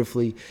music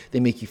wonderfully. They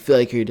make you feel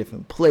like you're in a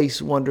different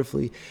place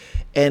wonderfully.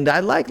 And I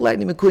like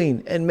Lightning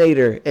McQueen and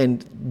Mater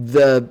and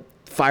the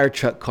fire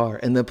truck car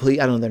and the police,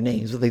 I don't know their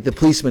names, but like the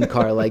policeman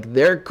car, like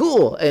they're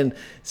cool. And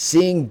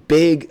seeing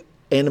big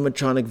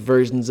animatronic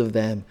versions of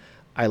them,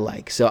 I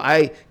like. So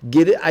I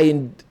get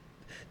it.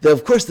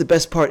 Of course, the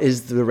best part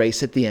is the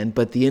race at the end,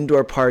 but the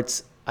indoor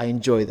parts, I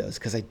enjoy those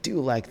because I do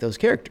like those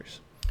characters.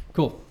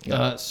 Cool.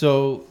 Yeah.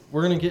 So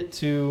we're going to get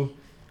to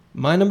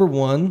my number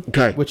 1,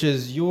 which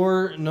is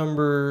your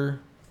number.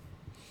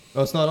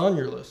 Oh, it's not on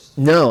your list.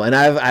 No, and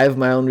I have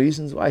my own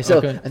reasons why. So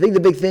I think the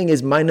big thing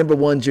is my number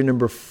 1's your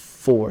number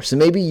 4. So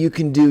maybe you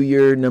can do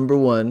your number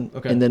 1,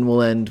 and then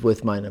we'll end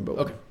with my number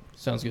 1. Okay,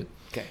 sounds good.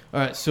 Okay. All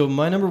right, so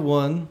my number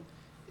 1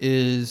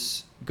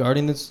 is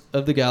Guardians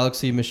of the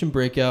Galaxy Mission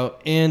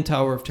Breakout and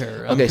Tower of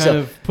Terror. I'm kind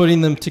of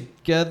putting them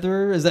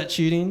together. Is that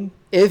cheating?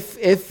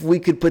 If we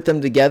could put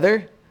them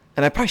together,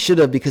 and I probably should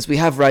have because we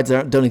have rides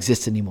that don't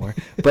exist anymore.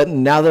 But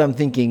now that I'm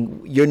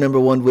thinking, your number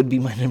 1 would be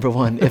my number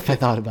 1 if I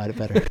thought about it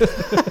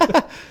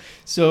better.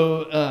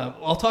 So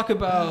I'll talk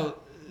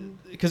about,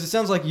 because it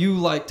sounds like you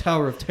like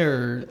Tower of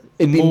Terror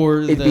It'd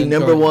be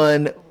number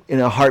Guardians. 1 in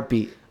a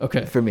heartbeat.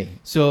 Okay. For me.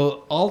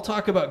 So I'll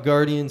talk about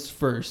Guardians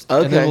first,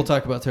 okay. and then we'll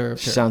talk about Terror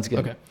of Terror. Sounds good.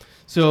 Okay.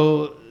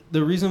 So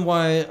the reason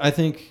why I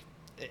think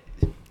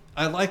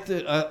I like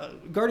the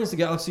Guardians of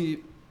the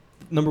Galaxy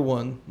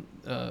 #1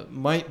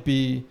 might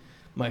be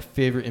my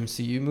favorite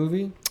MCU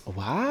movie.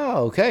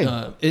 Wow. Okay.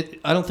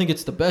 I don't think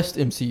it's the best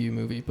MCU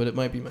movie, but it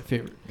might be my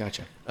favorite.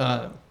 Gotcha.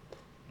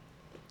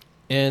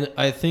 And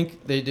I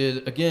think they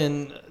did,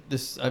 again,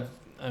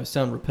 I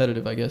sound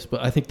repetitive, I guess,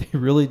 but I think they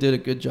really did a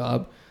good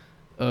job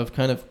of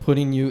kind of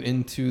putting you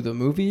into the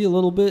movie a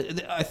little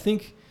bit. I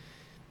think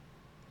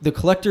the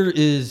Collector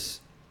is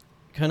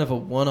kind of a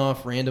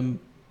one-off random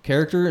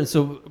character, and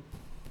so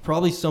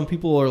probably some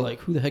people are like,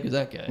 who the heck is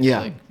that guy? Yeah.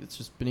 Like, it's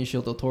just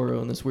Benicio del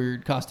Toro in this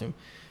weird costume.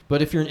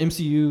 But if you're an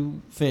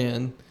MCU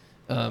fan,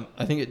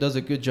 I think it does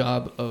a good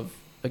job of,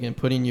 again,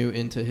 putting you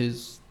into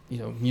his,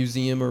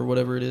 museum or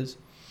whatever it is.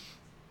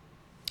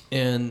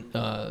 And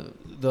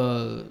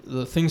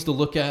the things to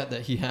look at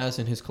that he has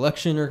in his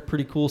collection are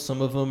pretty cool.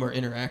 Some of them are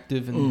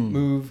interactive and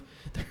move.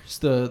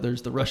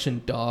 There's the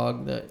Russian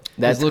dog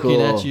that's is looking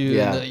cool. at you.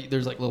 Yeah. And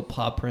there's like little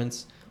paw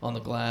prints on the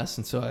glass,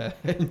 and so I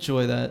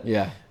enjoy that.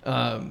 Yeah.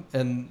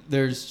 And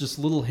there's just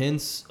little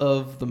hints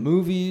of the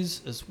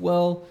movies as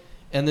well.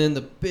 And then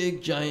the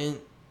big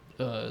giant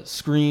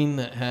screen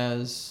that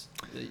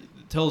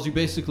tells you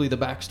basically the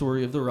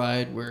backstory of the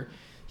ride, where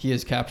he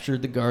has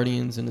captured the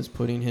Guardians and is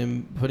putting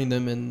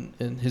them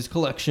in his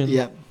collection.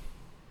 Yeah.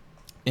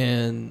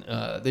 And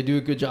they do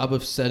a good job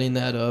of setting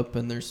that up,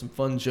 and there's some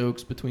fun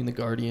jokes between the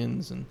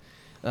Guardians, and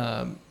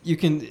you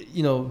can,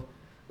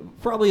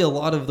 probably a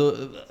lot of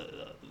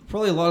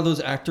those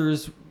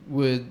actors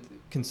would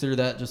consider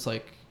that just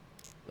like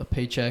a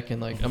paycheck,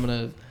 and like, I'm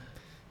gonna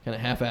kind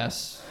of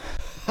half-ass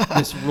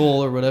this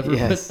role or whatever.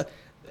 Yes. But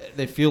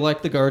they feel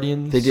like the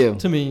Guardians. They do.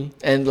 To me.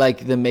 And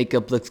like the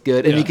makeup looks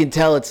good. And Yeah. you can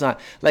tell it's not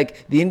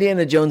like the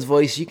Indiana Jones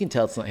voice. You can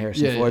tell it's not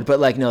Harrison Ford. Yeah. But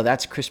like, no,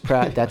 that's Chris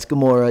Pratt. That's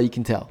Gamora. You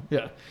can tell.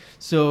 Yeah.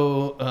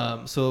 So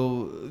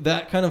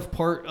that kind of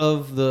part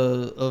of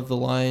the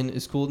line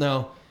is cool.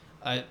 Now,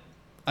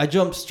 I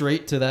jumped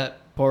straight to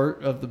that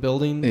part of the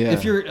building. Yeah.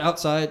 If you're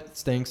outside, it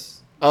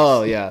stinks.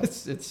 Oh, yeah.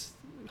 It's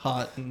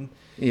hot and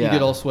you Yeah.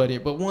 get all sweaty.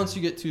 But once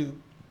you get to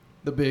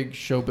the big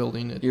show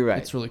building, You're right.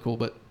 it's really cool.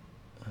 But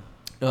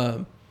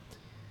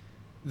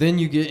then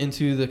you get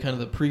into the kind of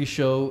the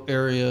pre-show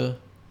area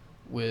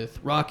with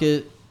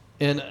Rocket.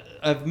 And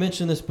I've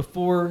mentioned this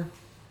before,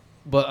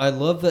 but I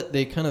love that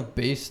they kind of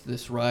based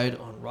this ride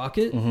on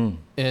Rocket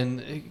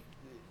and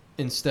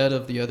instead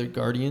of the other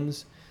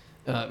Guardians,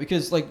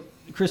 because like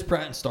Chris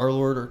Pratt and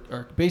Star-Lord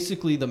are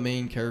basically the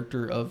main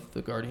character of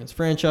the Guardians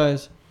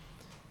franchise,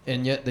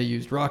 and yet they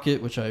used Rocket,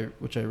 which I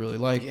really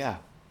like. Yeah.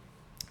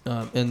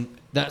 And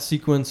that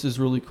sequence is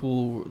really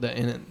cool. That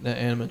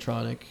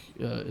animatronic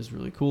is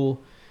really cool.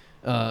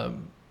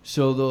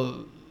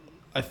 So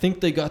I think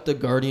they got the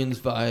Guardians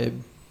vibe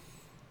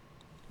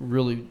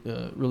really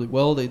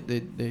well.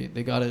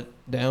 They got it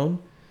down.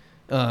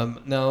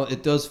 Now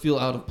it does feel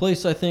out of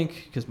place, I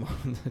think, because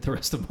the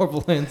rest of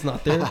Marvel Land's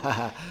not there.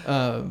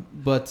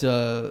 But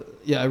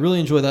I really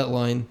enjoy that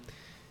line.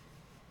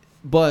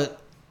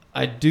 But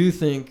I do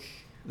think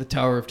the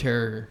Tower of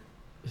Terror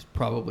is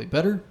probably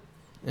better,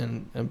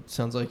 and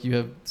sounds like you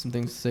have some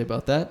things to say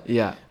about that.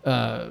 Yeah.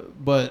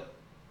 But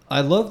I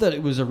love that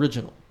it was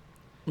original.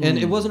 And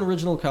it wasn't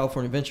original to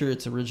California Adventure.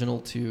 It's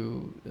original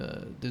to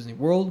Disney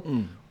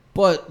World.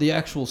 But the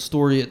actual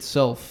story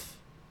itself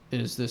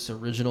is this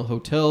original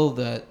hotel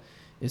that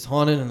is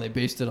haunted, and they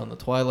based it on the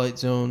Twilight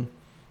Zone.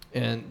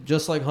 And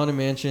just like Haunted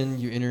Mansion,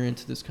 you enter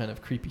into this kind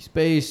of creepy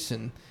space,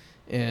 and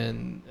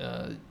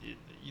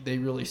they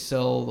really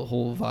sell the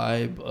whole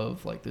vibe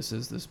of like this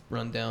is this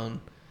rundown,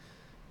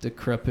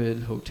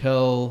 decrepit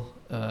hotel,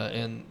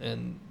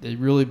 and they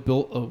really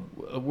built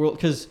a world,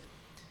 because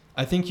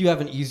I think you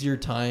have an easier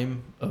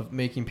time of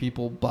making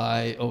people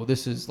buy, oh,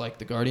 this is like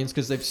the Guardians,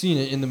 because they've seen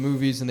it in the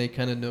movies and they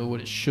kind of know what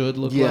it should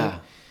look like.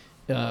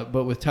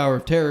 But with Tower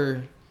of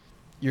Terror,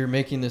 you're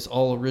making this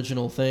all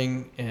original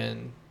thing,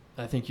 and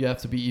I think you have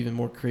to be even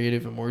more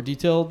creative and more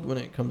detailed when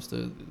it comes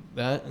to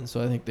that. And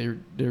so I think they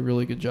did a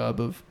really good job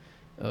of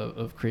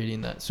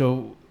creating that.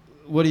 So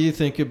what do you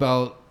think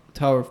about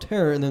Tower of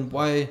Terror, and then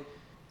why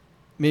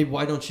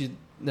don't you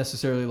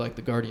necessarily like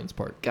the Guardians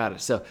part? Got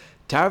it. So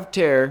Tower of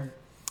Terror,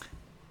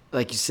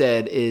 like you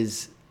said,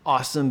 is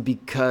awesome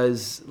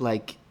because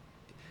like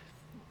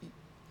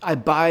I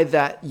buy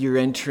that you're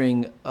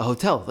entering a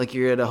hotel, like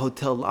you're at a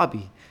hotel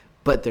lobby,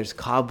 but there's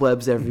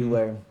cobwebs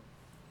everywhere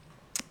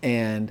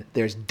and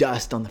there's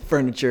dust on the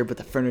furniture, but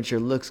the furniture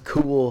looks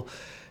cool,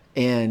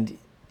 and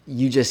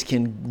you just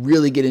can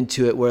really get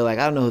into it where like,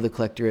 I don't know who the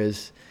Collector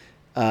is.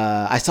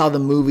 I saw the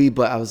movie,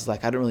 but I was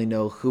like, I don't really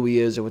know who he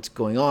is or what's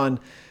going on.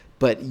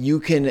 But you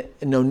can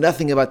know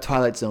nothing about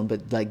Twilight Zone,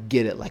 but like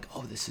get it, like,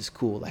 oh, this is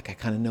cool. Like I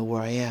kind of know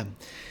where I am.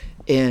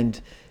 And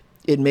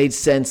it made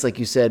sense, like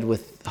you said,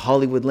 with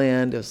Hollywood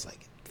Land. It was like,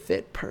 it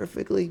fit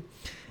perfectly.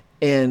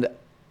 And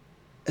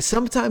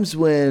sometimes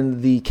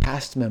when the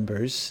cast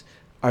members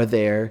are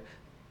there,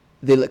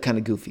 they look kind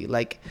of goofy.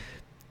 Like,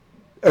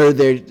 or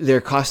their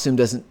costume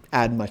doesn't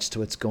add much to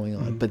what's going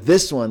on. But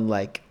this one,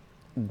 like,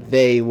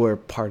 they were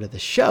part of the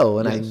show.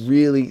 And Yes. I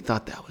really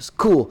thought that was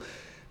cool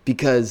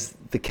because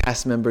the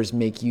cast members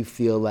make you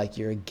feel like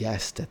you're a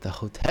guest at the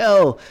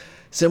hotel,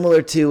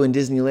 similar to in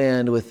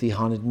Disneyland with the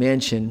Haunted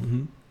Mansion.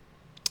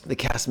 Mm-hmm. The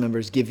cast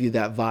members give you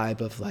that vibe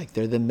of like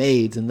they're the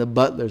maids and the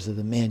butlers of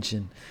the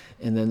mansion,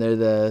 and then they're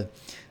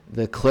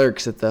the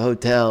clerks at the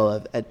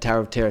hotel at Tower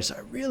of Terror. So I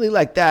really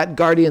like that.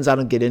 Guardians, I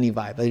don't get any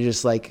vibe. They're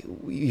just like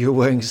you're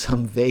wearing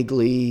some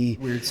vaguely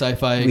Weird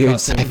sci-fi weird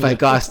costume. sci-fi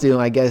costume.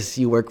 I guess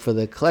you work for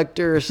the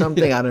collector or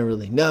something. I don't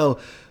really know.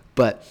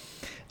 But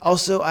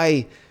also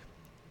I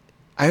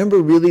remember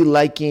really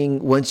liking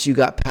once you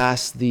got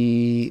past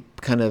the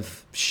kind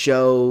of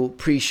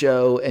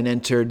pre-show and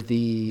entered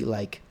the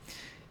like,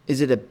 is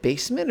it a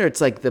basement or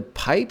it's like the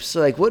pipes?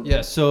 Like what?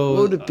 Yeah. So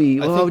What would it be?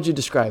 I How think- would you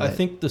describe I it?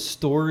 think the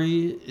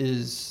story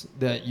is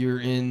that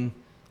you're in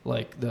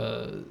like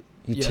the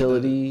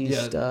Utility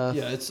stuff.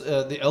 Yeah, it's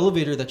the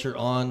elevator that you're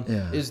on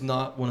Yeah. is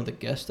not one of the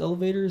guest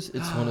elevators.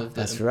 It's one of the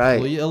That's right.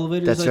 employee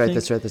elevators. That's I right. think,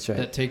 That's right. That's right.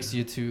 That takes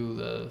you to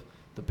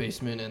the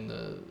basement and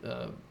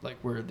the like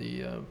where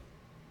the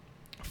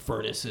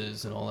furnace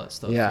is and all that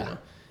stuff. Yeah. You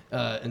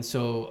know? And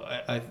so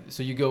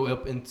so you go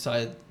up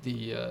inside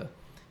the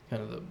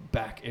kind of the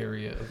back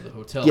area of the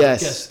hotel.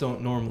 Yes. Guests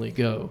don't normally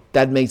go.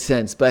 That makes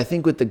sense. But I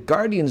think with the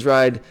Guardians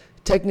ride,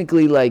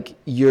 technically, like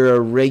you're a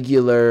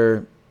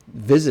regular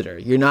visitor.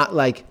 You're not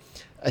like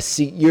a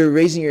seat. You're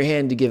raising your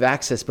hand to give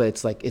access, but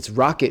it's like it's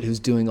Rocket who's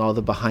doing all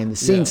the behind the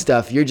scenes Yeah.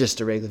 stuff. You're just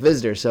a regular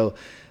visitor. So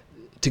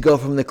to go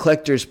from the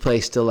collector's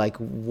place to like,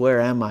 where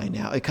am I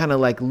now? It kind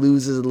of like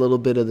loses a little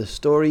bit of the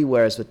story.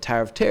 Whereas with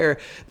Tower of Terror,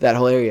 that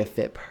whole area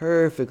fit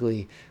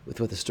perfectly with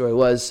what the story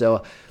was.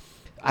 So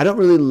I don't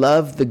really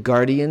love the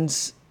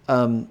Guardians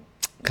kind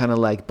of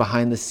like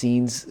behind the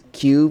scenes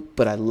cue,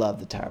 but I love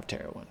the Tower of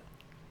Terror one.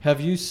 Have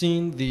you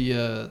seen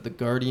the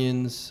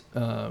Guardians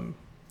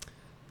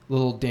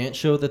little dance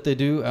show that they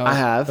do? I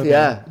have,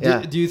 yeah,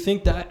 yeah. Do you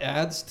think that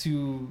adds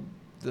to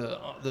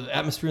the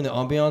atmosphere and the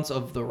ambiance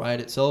of the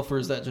ride itself, or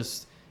is that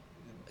just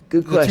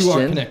Good the two aren't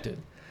question. connected?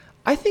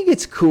 I think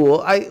it's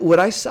cool. What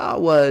I saw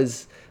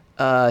was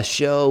a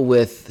show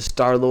with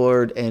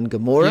Star-Lord and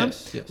Gamora,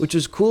 Yes. which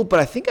was cool, but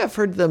I think I've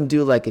heard them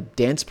do like a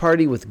dance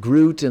party with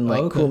Groot and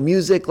like okay. cool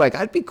music. Like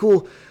I'd be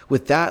cool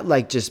with that,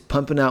 like just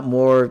pumping out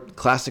more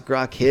classic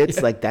rock hits.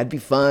 Yeah. Like that'd be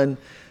fun.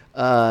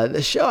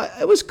 The show,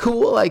 it was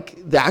cool.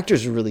 Like the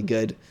actors were really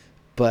good,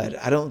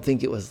 but I don't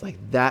think it was like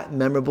that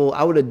memorable.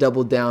 I would have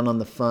doubled down on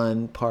the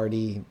fun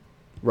party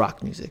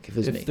rock music if it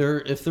was me.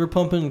 If they're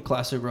pumping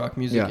classic rock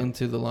music Yeah.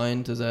 into the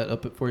line, does that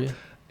up it for you?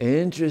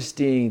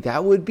 Interesting.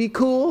 That would be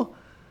cool.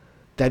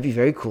 That'd be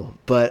very cool.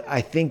 But I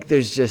think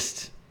there's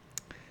just,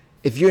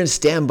 if you're in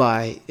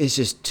standby, it's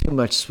just too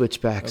much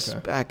switchbacks, Okay.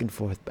 back and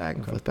forth, back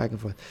and forth, back and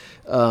forth.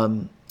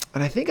 And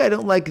I think I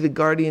don't like the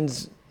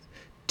Guardians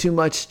too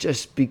much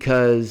just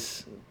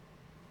because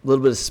a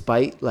little bit of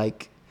spite.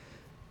 Like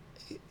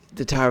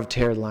the Tower of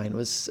Terror line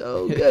was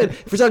so good.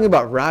 If we're talking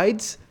about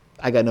rides,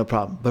 I got no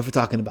problem. But if we're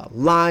talking about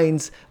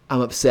lines, I'm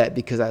upset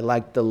because I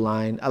like the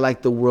line. I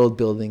like the world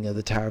building of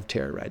the Tower of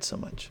Terror ride so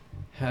much.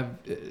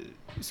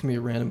 It's gonna be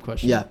a random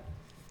question. Yeah.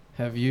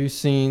 Have you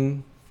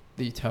seen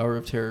the Tower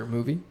of Terror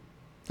movie?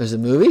 There's a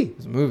movie?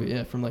 It's a movie,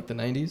 yeah, from like the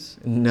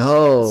 90s.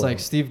 No. It's like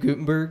Steve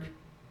Guttenberg,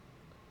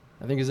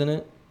 I think, is in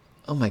it.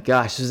 Oh my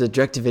gosh, is it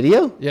direct to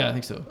video? Yeah, I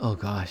think so. Oh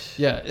gosh.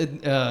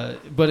 Yeah,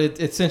 but it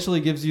essentially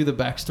gives you the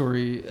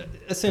backstory,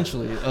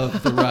 essentially,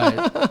 of the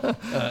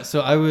ride.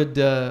 So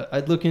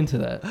I'd look into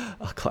that.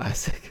 A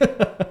classic.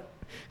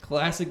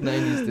 Classic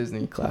 90s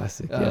Disney.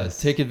 Classic. Yes.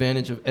 Take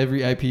advantage of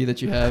every IP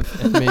that you have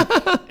and make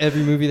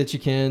every movie that you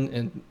can,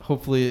 and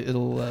hopefully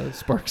it'll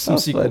spark some How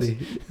sequels. funny.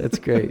 That's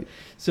great.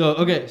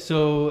 So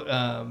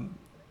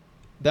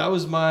that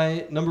was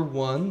my number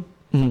one.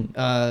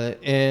 Mhm.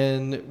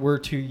 And we're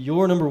to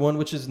your number one,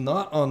 which is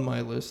not on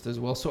my list as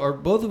well. So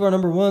both of our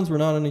number ones were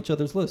not on each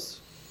other's lists.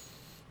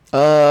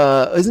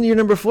 Isn't your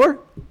number 4?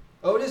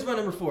 Oh, it is my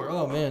number 4.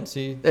 Oh man,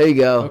 see. There you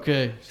go.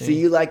 Okay. See,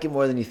 you like it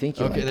more than you think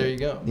you like Okay, there it. you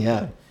go.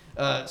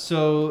 Yeah.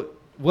 So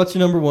what's your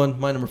number one?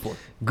 My number 4.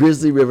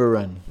 Grizzly River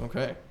Run.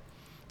 Okay.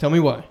 Tell me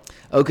why.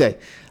 Okay.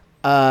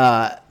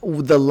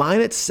 The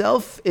line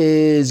itself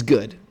is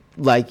good.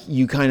 Like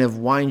you kind of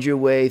wind your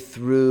way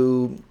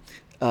through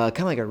kind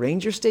of like a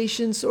ranger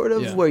station sort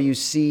of, Yeah. where you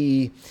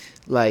see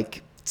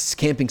like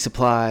camping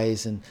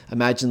supplies, and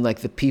imagine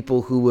like the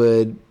people who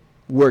would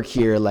work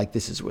here, like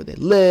this is where they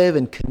live,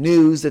 and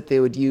canoes that they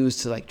would use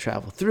to like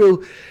travel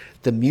through.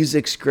 The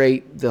music's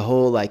great. The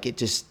whole, like, it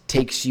just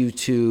takes you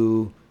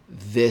to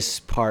this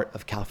part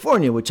of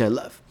California, which I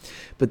love.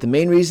 But the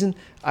main reason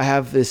I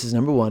have this as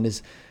number 1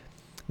 is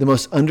the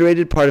most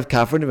underrated part of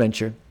California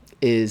Adventure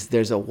is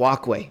there's a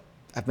walkway.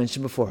 I've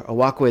mentioned before, a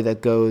walkway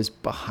that goes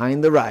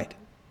behind the ride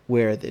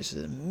where there's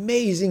an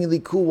amazingly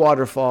cool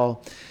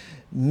waterfall.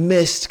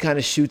 Mist kind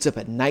of shoots up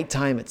at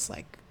nighttime. It's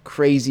like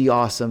crazy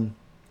awesome.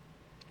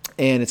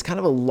 and it's kind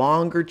of a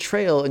longer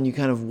trail, and you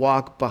kind of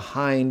walk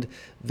behind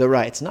the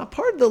ride. It's not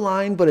part of the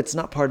line, but it's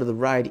not part of the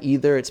ride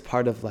either. It's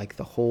part of like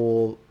the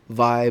whole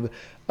vibe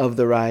of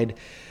the ride.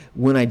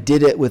 When I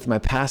did it with my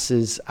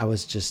passes, I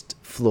was just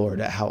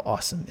floored at how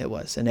awesome it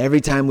was. And every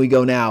time we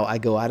go now, I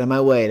go out of my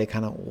way to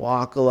kind of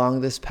walk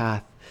along this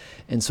path.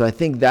 And so I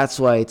think that's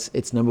why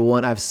it's number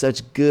one. I have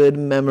such good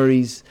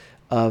memories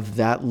of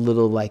that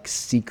little like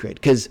secret,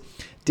 because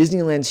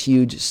Disneyland's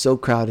huge, so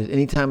crowded.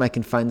 Anytime I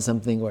can find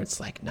something where it's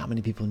like not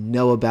many people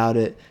know about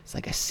it, it's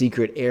like a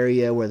secret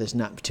area where there's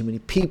not too many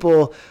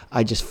people,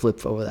 I just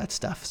flip over that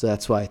stuff. So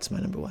that's why it's my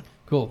number one.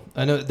 Cool.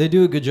 I know they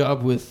do a good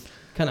job with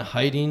kind of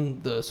hiding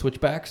the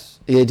switchbacks.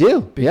 You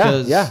do.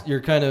 Because yeah.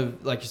 you're kind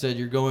of, like you said,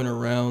 you're going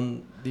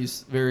around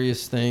these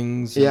various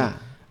things. Yeah.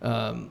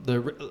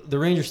 The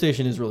ranger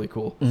station is really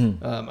cool.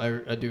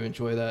 Mm-hmm. I do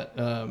enjoy that.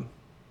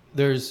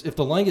 If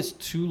the line gets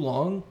too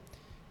long,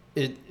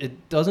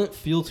 it doesn't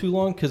feel too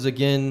long, because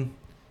again,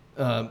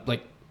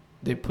 like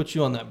they put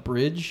you on that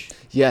bridge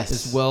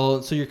as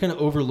well, so you're kind of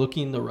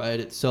overlooking the ride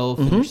itself.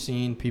 Mm-hmm. And you're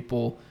seeing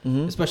people,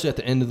 especially at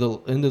the end of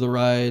the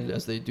ride,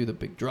 as they do the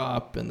big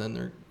drop, and then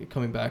they're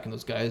coming back and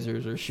those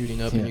geysers are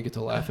shooting up, and you get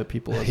to laugh at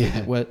people as they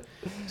get wet.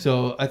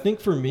 So I think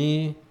for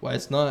me, why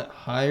it's not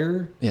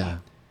higher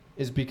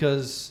is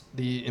because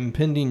the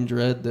impending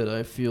dread that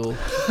I feel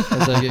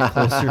as I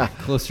get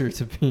closer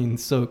to being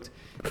soaked.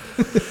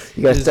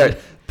 You gotta start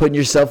putting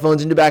your cell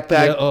phones in your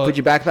backpack, put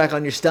your backpack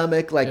on your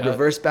stomach, like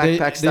reverse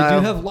backpack style. They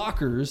do have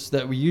lockers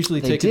that we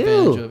usually take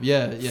advantage of.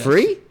 Yeah.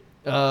 Free?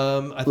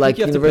 I like think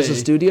you have Universal to pay.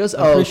 Studios?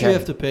 I'm pretty sure you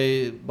have to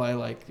pay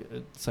by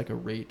it's like a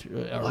rate.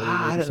 Hourly rate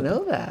I didn't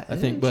know that. I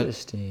think,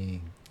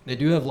 interesting. But they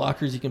do have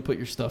lockers you can put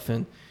your stuff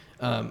in.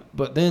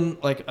 But then,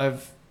 like,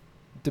 I've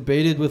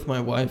debated with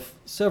my wife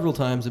several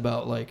times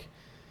about, like,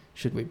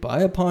 should we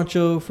buy a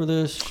poncho for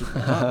this? Should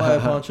we not buy a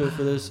poncho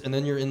for this? And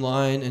then you're in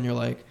line and you're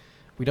like,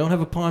 we don't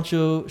have a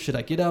poncho. Should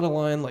I get out of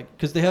line? Like,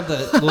 because they have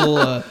that little,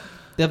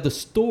 they have the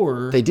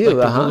store. They do,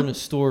 like the Wilderness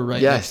store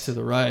right yes. next to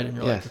the ride, and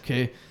you're like,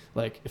 okay,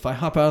 like if I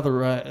hop out of the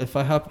ride, if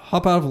I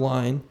hop out of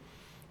line,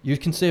 you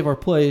can save our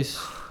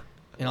place,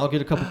 and I'll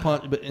get a couple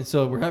ponchos. But and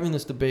so we're having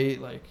this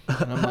debate, like,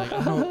 and I'm like,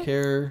 I don't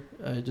care.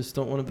 I just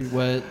don't want to be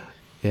wet.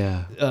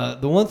 Yeah.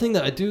 The one thing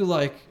that I do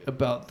like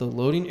about the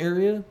loading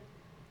area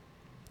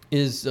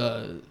is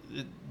the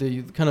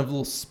kind of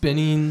little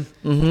spinning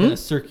kind of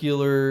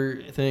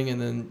circular thing, and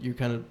then you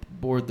kind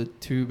of board the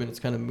tube and it's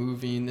kind of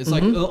moving. It's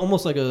like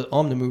almost like a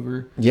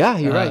omnimover. Yeah,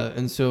 you're right.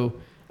 And so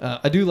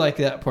I do like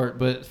that part,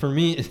 but for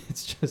me,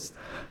 it's just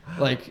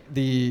like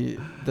the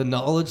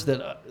knowledge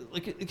that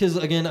like, because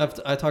again,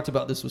 I talked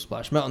about this with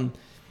Splash Mountain.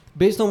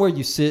 Based on where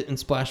you sit in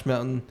Splash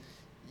Mountain,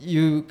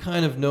 you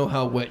kind of know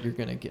how wet you're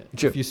going to get.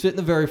 Sure. If you sit in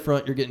the very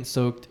front, you're getting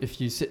soaked. If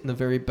you sit in the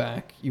very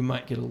back, you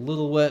might get a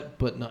little wet,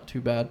 but not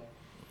too bad.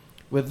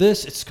 With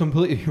this, it's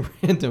completely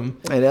random.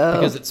 I know.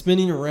 Because it's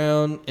spinning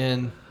around,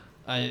 and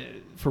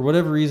for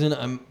whatever reason,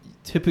 I'm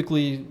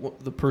typically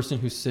the person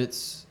who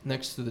sits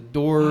next to the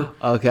door,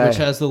 which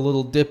has the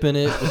little dip in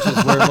it, which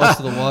is where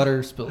most of the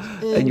water spills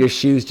in. And your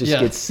shoes just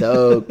get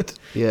soaked.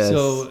 Yes.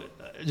 So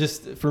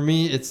just for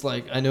me, it's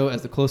like I know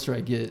as the closer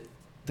I get,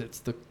 that's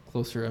the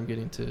closer I'm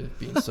getting to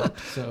being soaked.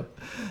 So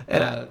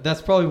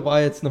that's probably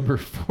why it's number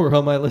 4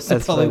 on my list.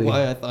 That's probably funny.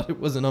 Why I thought it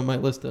wasn't on my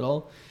list at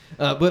all.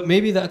 But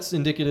maybe that's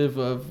indicative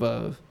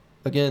of,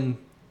 again,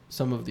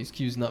 some of these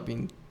queues not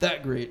being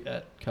that great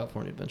at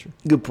California Adventure.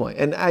 Good point.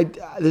 And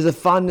there's a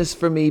fondness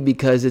for me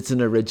because it's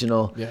an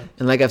original. Yeah.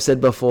 And like I've said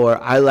before,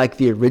 I like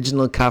the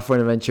original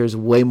California Adventures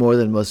way more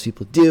than most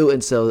people do.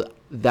 And so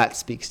that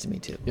speaks to me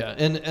too. Yeah,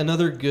 and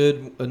another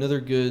good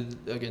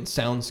again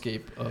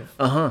soundscape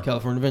of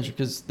California Adventure,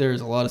 because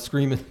there's a lot of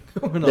screaming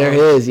going on. There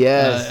is,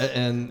 yes,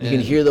 and you can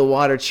hear the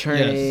water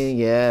churning.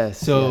 Yes.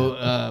 So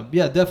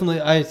definitely,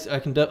 I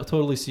can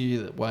totally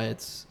see why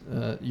it's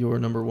your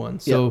number 1.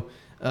 So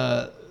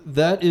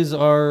that is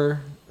our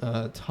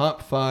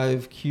top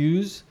 5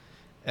 queues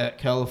at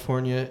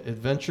California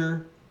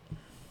Adventure.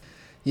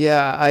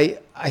 Yeah,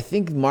 I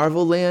think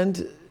Marvel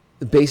Land,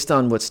 based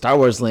on what Star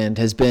Wars Land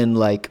has been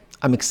like,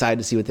 I'm excited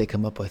to see what they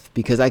come up with,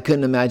 because I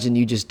couldn't imagine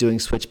you just doing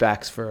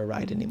switchbacks for a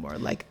ride anymore.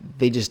 Like,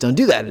 they just don't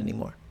do that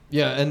anymore.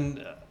 Yeah,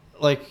 and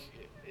like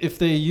if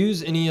they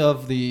use any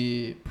of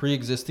the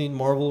pre-existing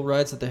Marvel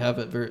rides that they have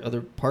at other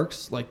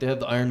parks, like they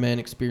have the Iron Man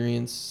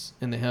experience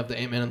and they have the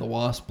Ant-Man and the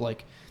Wasp,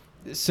 like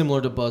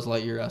similar to Buzz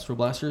Lightyear Astro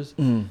Blasters.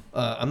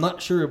 I'm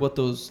not sure what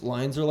those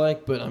lines are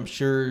like, but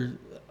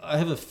I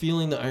have a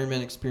feeling the Iron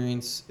Man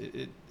experience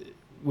it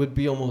would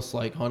be almost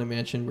like Haunted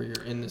Mansion, where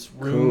you're in this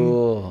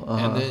room,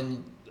 and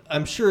then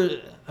I'm sure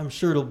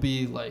it'll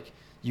be like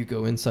you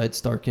go inside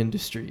Stark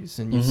Industries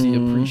and you see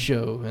a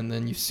pre-show, and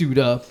then you suit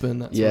up and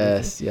that sort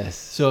of thing. Yes.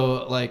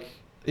 So like,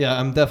 yeah,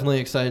 I'm definitely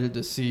excited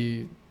to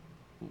see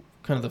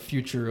kind of the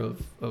future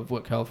of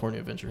what California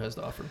Adventure has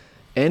to offer.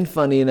 And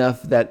funny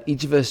enough that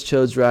each of us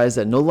chose rides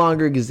that no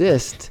longer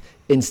exist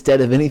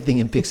instead of anything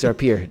in Pixar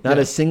Pier. Not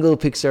a single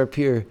Pixar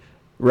Pier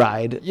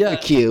ride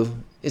queue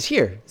is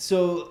here.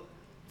 So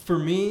for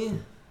me,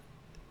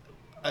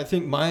 I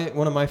think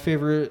one of my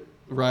favorite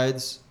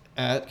rides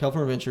at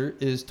California Adventure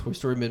is Toy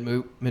Story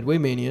Midway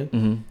Mania.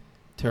 Mm-hmm.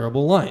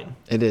 Terrible line.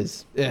 It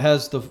is. It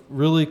has the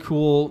really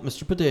cool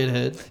Mr. Potato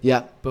Head.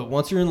 Yeah. But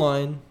once you're in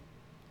line,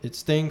 it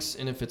stinks.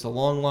 And if it's a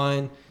long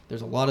line,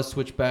 there's a lot of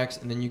switchbacks.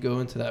 And then you go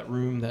into that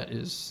room that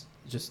is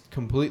just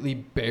completely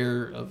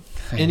bare of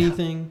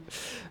anything.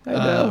 I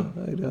know.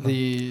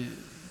 The,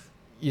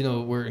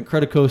 where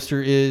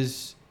Incredicoaster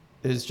is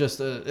just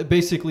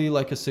basically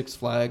like a Six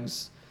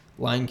Flags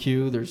line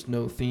queue. There's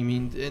no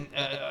theming. And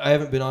I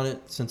haven't been on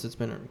it since it's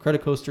been an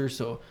Incredicoaster.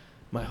 So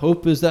my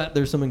hope is that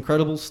there's some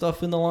incredible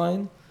stuff in the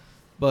line.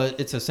 But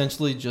it's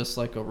essentially just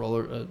like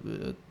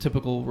a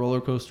typical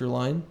roller coaster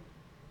line.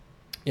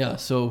 Yeah,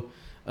 so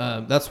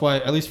that's why,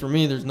 at least for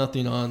me, there's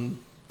nothing on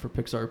for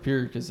Pixar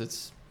Pier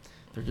because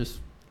they're just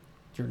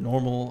your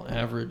normal,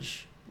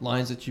 average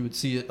lines that you would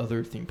see at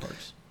other theme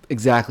parks.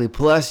 Exactly.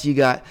 Plus, you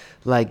got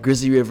like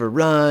Grizzly River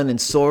Run and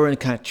Soarin'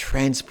 kind of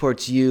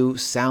transports you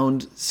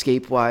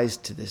soundscape-wise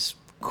to this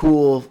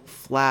cool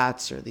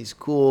flats or these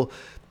cool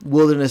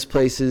wilderness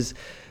places.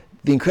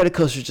 The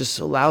Incredicoaster is just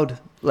so loud.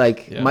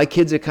 My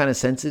kids are kind of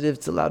sensitive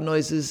to loud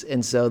noises,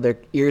 and so their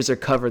ears are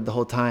covered the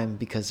whole time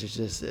because there's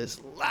just this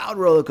loud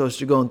roller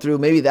coaster going through.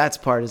 Maybe that's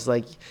part is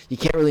like you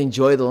can't really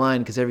enjoy the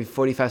line because every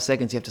 45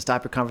 seconds you have to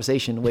stop your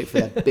conversation and wait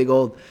for that big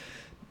old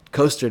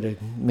coaster to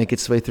make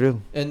its way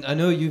through. And I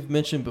know you've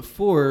mentioned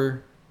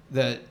before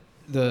that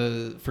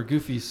for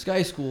Goofy's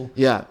Sky School,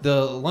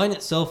 the line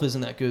itself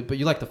isn't that good, but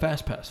you like the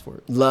Fast Pass for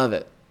it. Love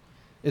it.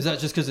 Is that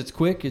just because it's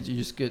quick? You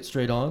just get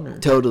straight on? Or?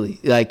 Totally.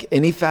 Like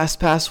any Fast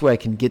Pass where I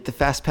can get the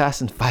Fast Pass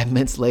and 5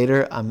 minutes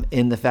later I'm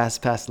in the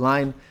Fast Pass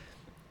line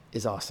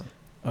is awesome.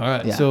 All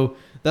right. So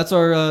that's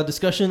our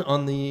discussion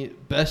on the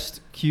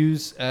best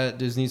queues at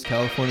Disney's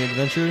California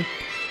Adventure.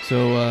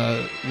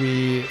 So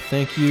we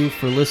thank you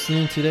for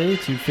listening today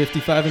to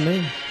 55 in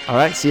Main. All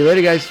right. See you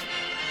later, guys.